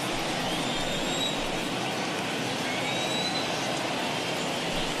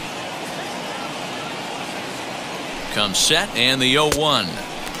 Comes set and the 0-1.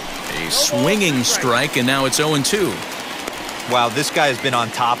 A swinging strike, and now it's 0-2. Wow, this guy has been on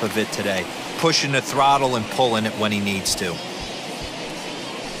top of it today, pushing the throttle and pulling it when he needs to.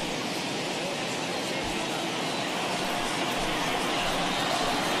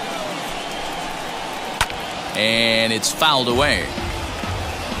 And it's fouled away.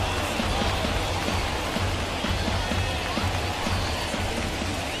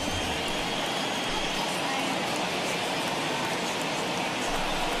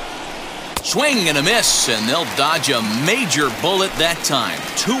 Swing and a miss, and they'll dodge a major bullet that time.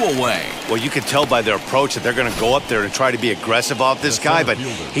 2 away. Well, you can tell by their approach that they're going to go up there and try to be aggressive off this guy, but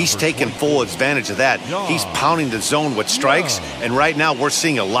he's taking full advantage of that. He's pounding the zone with strikes, and right now we're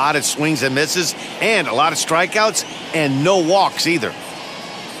seeing a lot of swings and misses and a lot of strikeouts and no walks either.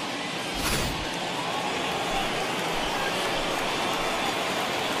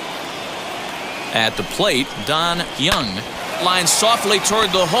 At the plate, Don Young lines softly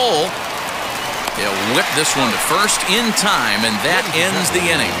toward the hole. He'll whip this one to first in time, and that ends the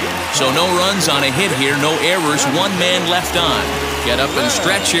inning. So no runs on a hit here, no errors, 1 man left on. Get up and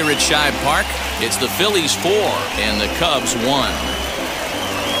stretch here at Shibe Park. It's the Phillies 4 and the Cubs 1.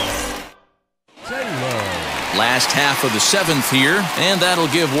 Last half of the 7th here, and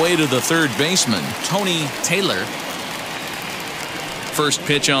that'll give way to the third baseman, Tony Taylor. First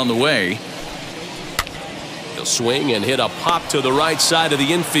pitch on the way. He'll swing and hit a pop to the right side of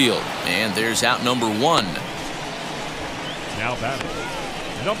the infield. And there's out number 1. Now batting,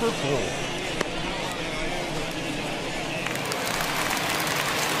 number 4.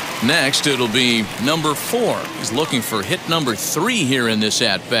 Next, it'll be number 4. He's looking for hit number 3 here in this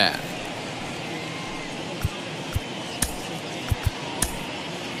at-bat.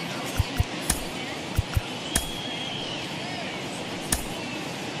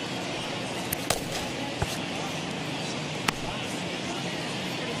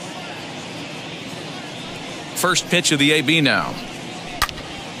 First pitch of the AB now.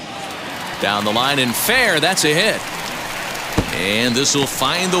 Down the line and fair. That's a hit. And this will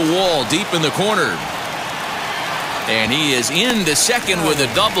find the wall deep in the corner. And he is into second with a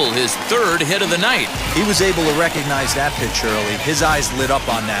double, his third hit of the night. He was able to recognize that pitch early. His eyes lit up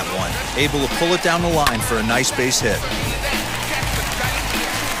on that one. Able to pull it down the line for a nice base hit.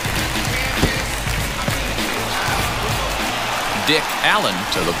 Dick Allen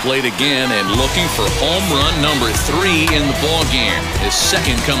to the plate again and looking for home run number 3 in the ballgame. His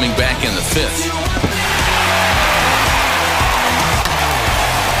second coming back in the 5th.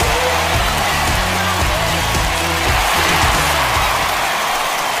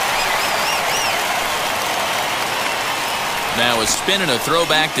 Now a spin and a throw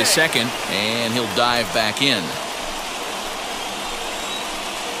back to second, and he'll dive back in.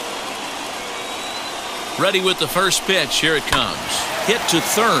 Ready with the first pitch. Here it comes. Hit to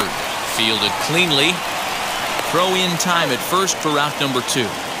third. Fielded cleanly. Throw in time at first for out number 2.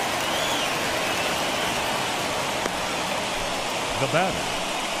 The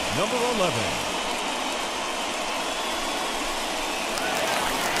batter, number 11.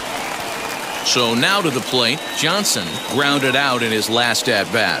 So now to the plate. Johnson grounded out in his last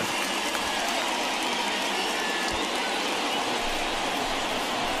at bat.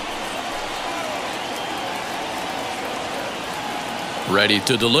 Ready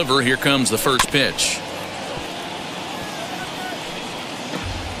to deliver. Here comes the first pitch.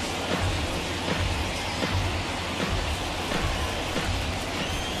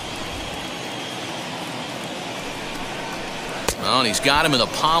 Well, and he's got him in the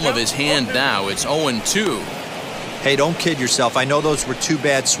palm of his hand now. It's 0-2. Hey, don't kid yourself. I know those were 2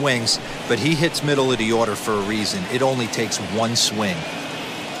 bad swings, but he hits middle of the order for a reason. It only takes 1 swing.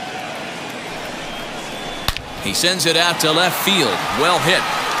 He sends it out to left field. Well hit.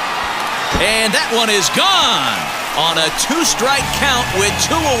 And that one is gone on a 2-strike count with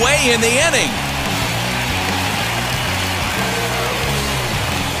 2 away in the inning.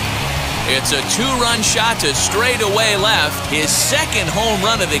 It's a 2-run shot to straightaway left, his second home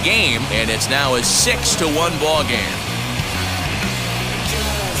run of the game, and it's now a 6-1 ball game.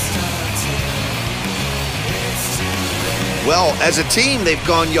 Well, as a team, they've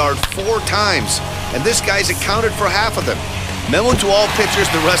gone yard 4 times, and this guy's accounted for half of them. Memo to all pitchers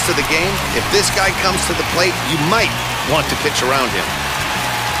the rest of the game: if this guy comes to the plate, you might want to pitch around him.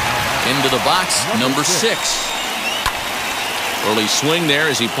 Into the box, number 6. Early swing there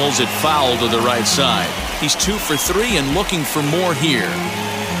as he pulls it foul to the right side. He's 2 for 3 and looking for more here.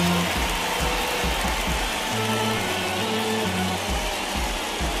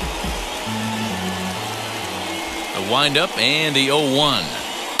 A windup and the 0-1.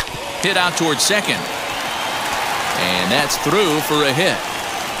 Hit out towards second. And that's through for a hit.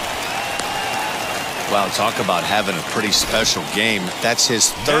 Wow, talk about having a pretty special game. That's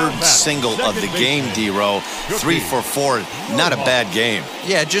his 3rd single of the game, D-Row. 3 for 4. Not a bad game.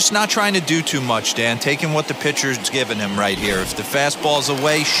 Yeah, just not trying to do too much, Dan. Taking what the pitcher's giving him right here. If the fastball's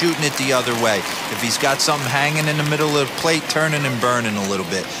away, shooting it the other way. If he's got something hanging in the middle of the plate, turning and burning a little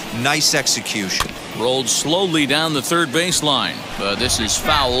bit. Nice execution. Rolled slowly down the third baseline. But this is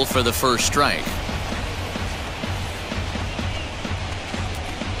foul for the first strike.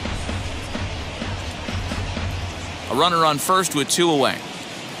 A runner on first with 2 away.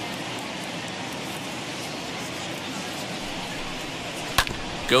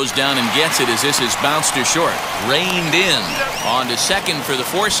 Goes down and gets it as this is bounced to short. Reined in. On to second for the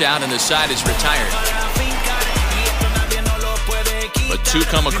force out, and the side is retired. But 2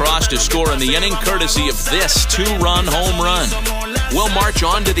 come across to score in the inning, courtesy of this 2-run home run. We'll march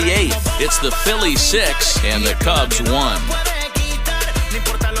on to the 8th. It's the Phillies 6 and the Cubs 1.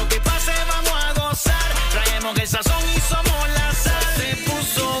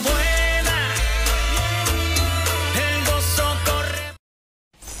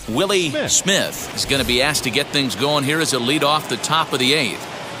 Willie Smith is going to be asked to get things going here as a lead off the top of the 8th.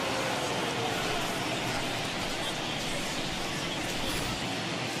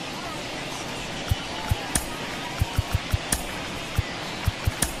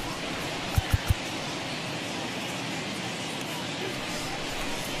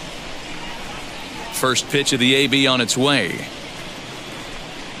 First pitch of the AB on its way.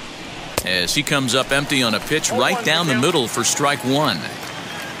 As he comes up empty on a pitch right down the middle for strike 1.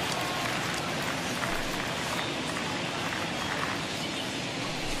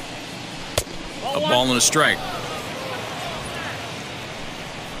 A ball and a strike.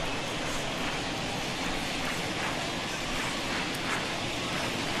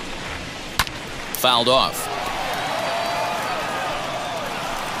 Fouled off.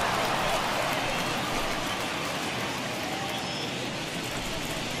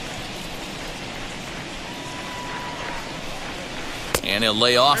 And he'll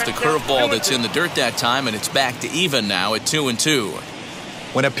lay off the curveball that's in the dirt that time, and it's back to even now at 2-2.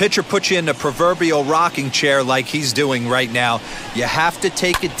 When a pitcher puts you in the proverbial rocking chair like he's doing right now, you have to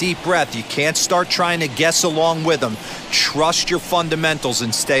take a deep breath. You can't start trying to guess along with him. Trust your fundamentals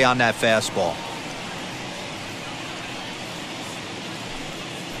and stay on that fastball.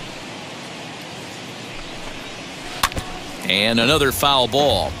 And another foul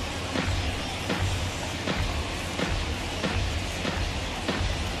ball.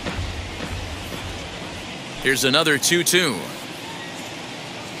 Here's another 2-2.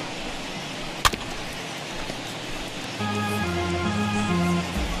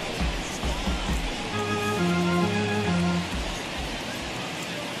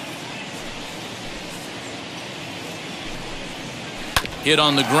 Hit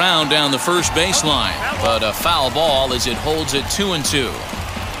on the ground down the first baseline, but a foul ball as it holds it 2-2.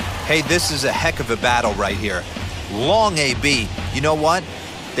 Hey, this is a heck of a battle right here. Long AB. You know what?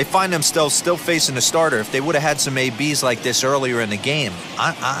 They find themselves still facing a starter. If they would have had some ABs like this earlier in the game,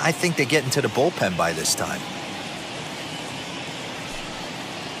 I think they get into the bullpen by this time.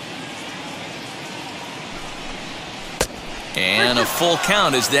 And a full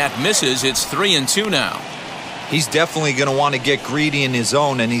count as that misses. It's 3-2 now. He's definitely going to want to get greedy in his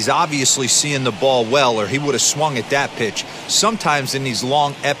zone, and he's obviously seeing the ball well, or he would have swung at that pitch. Sometimes in these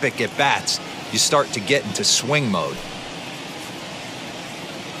long, epic at-bats, you start to get into swing mode.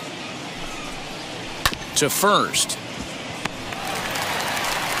 To first.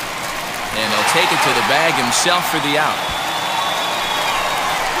 And he'll take it to the bag himself for the out.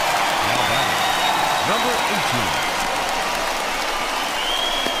 Now batting, number 18.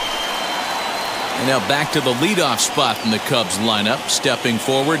 And now back to the leadoff spot in the Cubs lineup. Stepping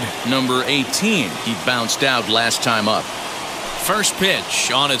forward, number 18. He bounced out last time up. First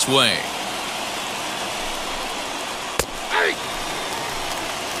pitch on its way.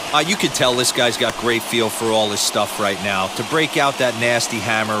 You could tell this guy's got great feel for all this stuff right now. To break out that nasty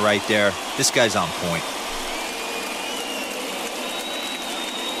hammer right there, this guy's on point.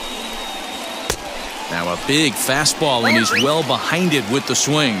 Now a big fastball, and he's well behind it with the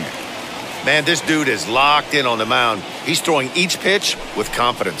swing. Man, this dude is locked in on the mound. He's throwing each pitch with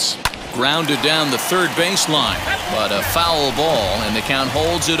confidence. Grounded down the third baseline, but a foul ball, and the count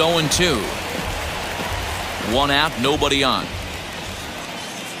holds at 0-2. One out, nobody on.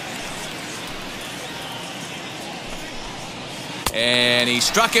 And he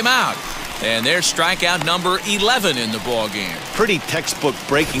struck him out. And there's strikeout number 11 in the ball game. Pretty textbook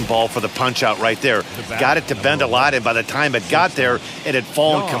breaking ball for the punch out right there. Got it to bend a lot, and by the time it got there, it had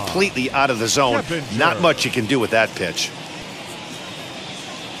fallen completely out of the zone. Not much you can do with that pitch.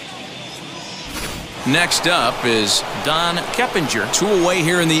 Next up is Don Keppinger. 2 away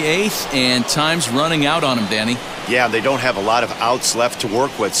here in the 8th, and time's running out on him, Danny. Yeah, they don't have a lot of outs left to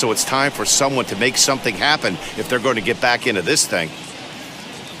work with, so it's time for someone to make something happen if they're going to get back into this thing.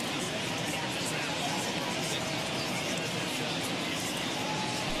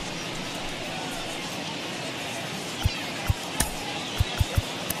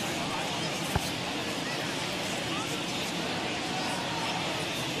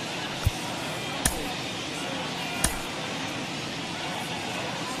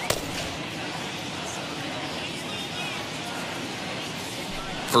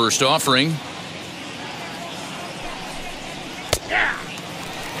 First offering. Yeah.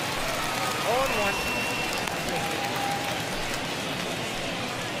 0-1.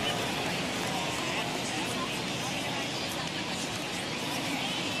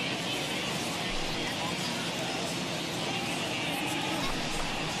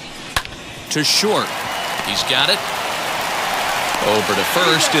 To short. He's got it. Over to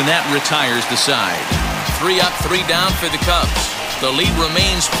first, and that retires the side. 3 up, 3 down for the Cubs. The lead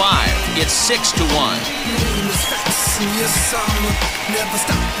remains 5. It's 6-1.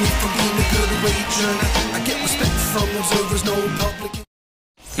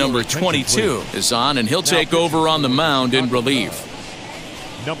 Number 22 is on, and he'll take over on the mound in relief.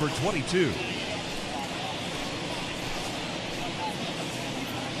 Number 22.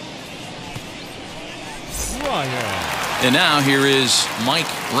 Ryan. And now here is Mike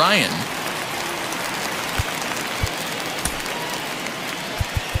Ryan.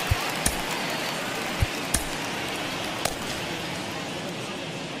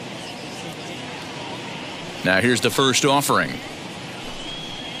 Now here's the first offering.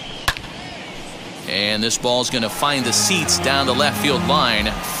 And this ball's going to find the seats down the left field line.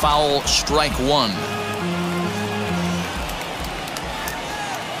 Foul, strike 1.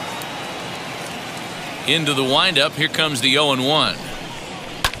 Into the windup. Here comes the 0-1.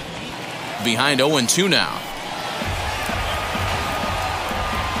 Behind 0-2 now.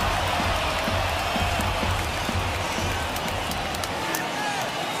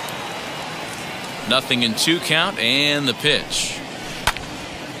 0-2 count, and the pitch.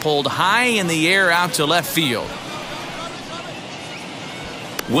 Pulled high in the air out to left field.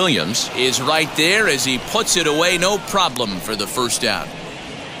 Williams is right there as he puts it away, no problem for the first out.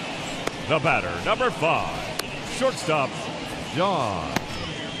 The batter, number 5, shortstop, John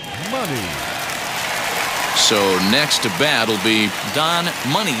Money. So next to bat will be Don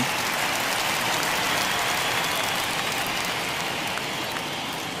Money.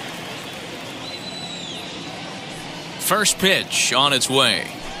 First pitch on its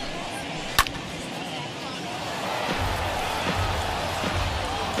way.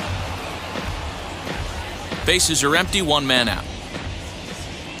 Bases are empty, 1 man out.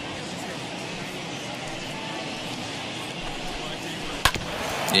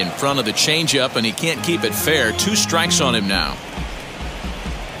 In front of the changeup, and he can't keep it fair. 2 strikes on him now.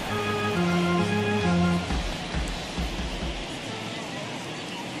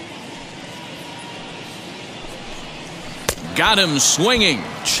 Got him swinging.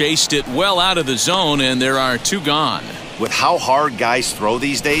 Chased it well out of the zone, and there are 2 gone. With how hard guys throw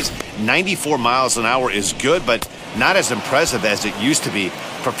these days, 94 miles an hour is good, but not as impressive as it used to be.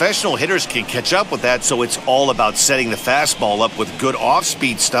 Professional hitters can catch up with that, so it's all about setting the fastball up with good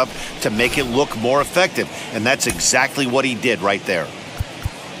off-speed stuff to make it look more effective. And that's exactly what he did right there.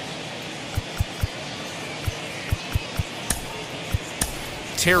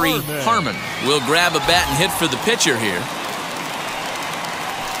 Terry Harmon will grab a bat and hit for the pitcher here.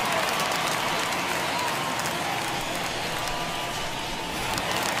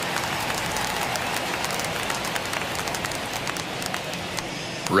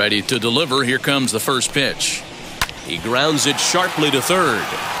 Ready to deliver. Here comes the first pitch. He grounds it sharply to third.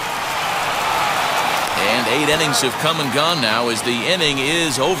 And 8 innings have come and gone now as the inning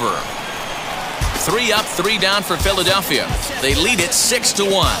is over. 3 up, 3 down for Philadelphia. They lead it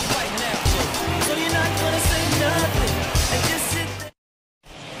 6-1.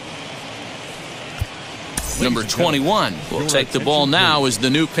 Number 21 will take the ball now as the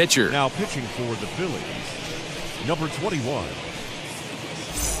new pitcher. Now pitching for the Phillies, number 21.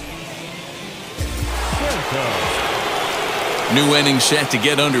 New inning set to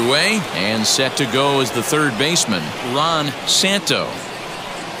get underway, and set to go as the third baseman, Ron Santo.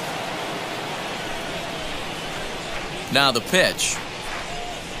 Now the pitch.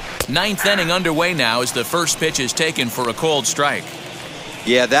 9th inning underway now as the first pitch is taken for a cold strike.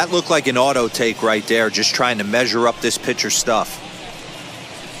 Yeah, that looked like an auto take right there, just trying to measure up this pitcher's stuff.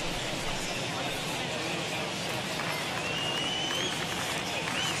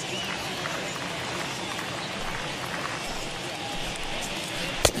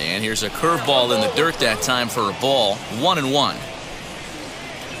 And here's a curveball in the dirt that time for a ball. 1-1.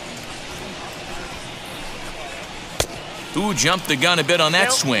 Who jumped the gun a bit on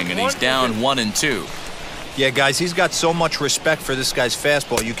that swing, and he's down 1-2. Yeah, guys, he's got so much respect for this guy's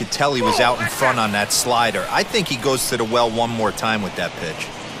fastball. You could tell he was out in front on that slider. I think he goes to the well one more time with that pitch.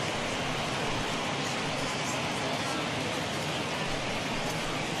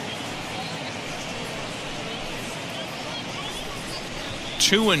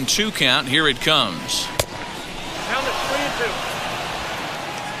 Two and 2 count. Here it comes. Count it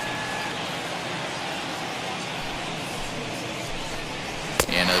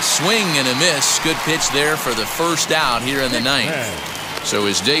 3-2. And a swing and a miss. Good pitch there for the first out here in the 9th. So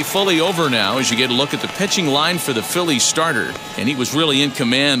his day fully over now as you get a look at the pitching line for the Phillies starter. And he was really in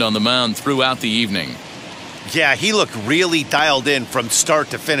command on the mound throughout the evening. Yeah, he looked really dialed in from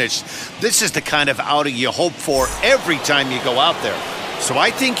start to finish. This is the kind of outing you hope for every time you go out there. So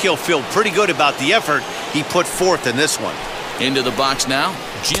I think he'll feel pretty good about the effort he put forth in this one. Into the box now,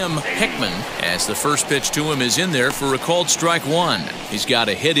 Jim Hickman, as the first pitch to him is in there for a called strike 1. He's got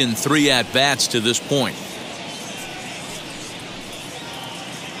a hit in 3 at-bats to this point.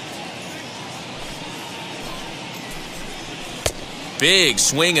 Big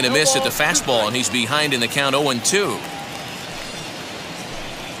swing and a miss at the fastball, and he's behind in the count 0-2.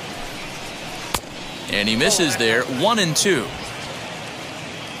 And he misses there, 1-2.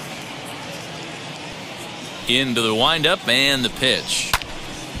 Into the windup and the pitch.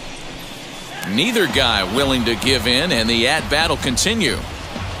 Neither guy willing to give in, and the at-bat will continue.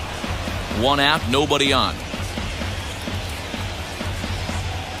 1 out, nobody on.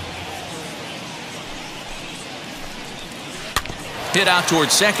 Hit out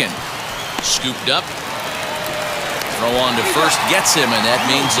towards second. Scooped up. Throw on to first gets him, and that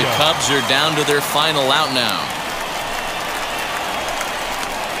means the Cubs are down to their final out now.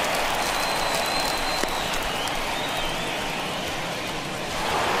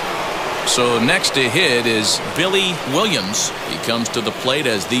 So next to hit is Billy Williams. He comes to the plate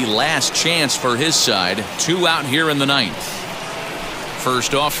as the last chance for his side. 2 out here in the 9th.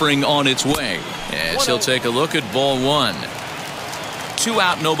 First offering on its way as he'll take a look at ball 1. 2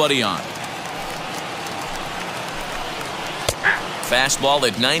 out, nobody on. Fastball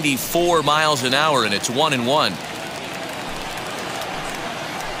at 94 miles an hour, and it's 1-1.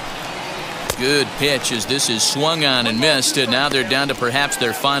 Good pitch as this is swung on and missed, and now they're down to perhaps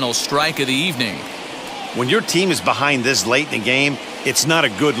their final strike of the evening. When your team is behind this late in the game, it's not a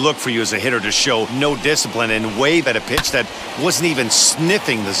good look for you as a hitter to show no discipline and wave at a pitch that wasn't even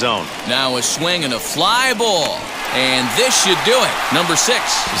sniffing the zone. Now a swing and a fly ball, and this should do it. Number 6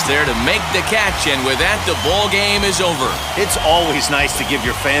 is there to make the catch, and with that, the ball game is over. It's always nice to give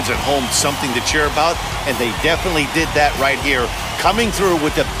your fans at home something to cheer about, and they definitely did that right here, coming through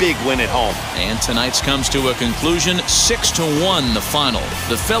with a big win at home. And tonight's comes to a conclusion, 6-1 the final.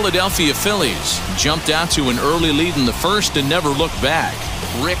 The Philadelphia Phillies jumped out to an early lead in the first and never looked back.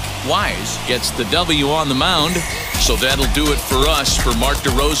 Rick Wise gets the W on the mound. So that'll do it for us. For Mark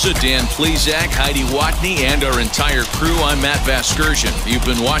DeRosa, Dan Plesac, Heidi Watney, and our entire crew, I'm Matt Vasgersian. You've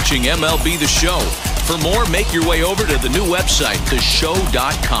been watching MLB The Show. For more, make your way over to the new website,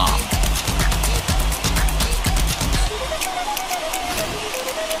 theshow.com.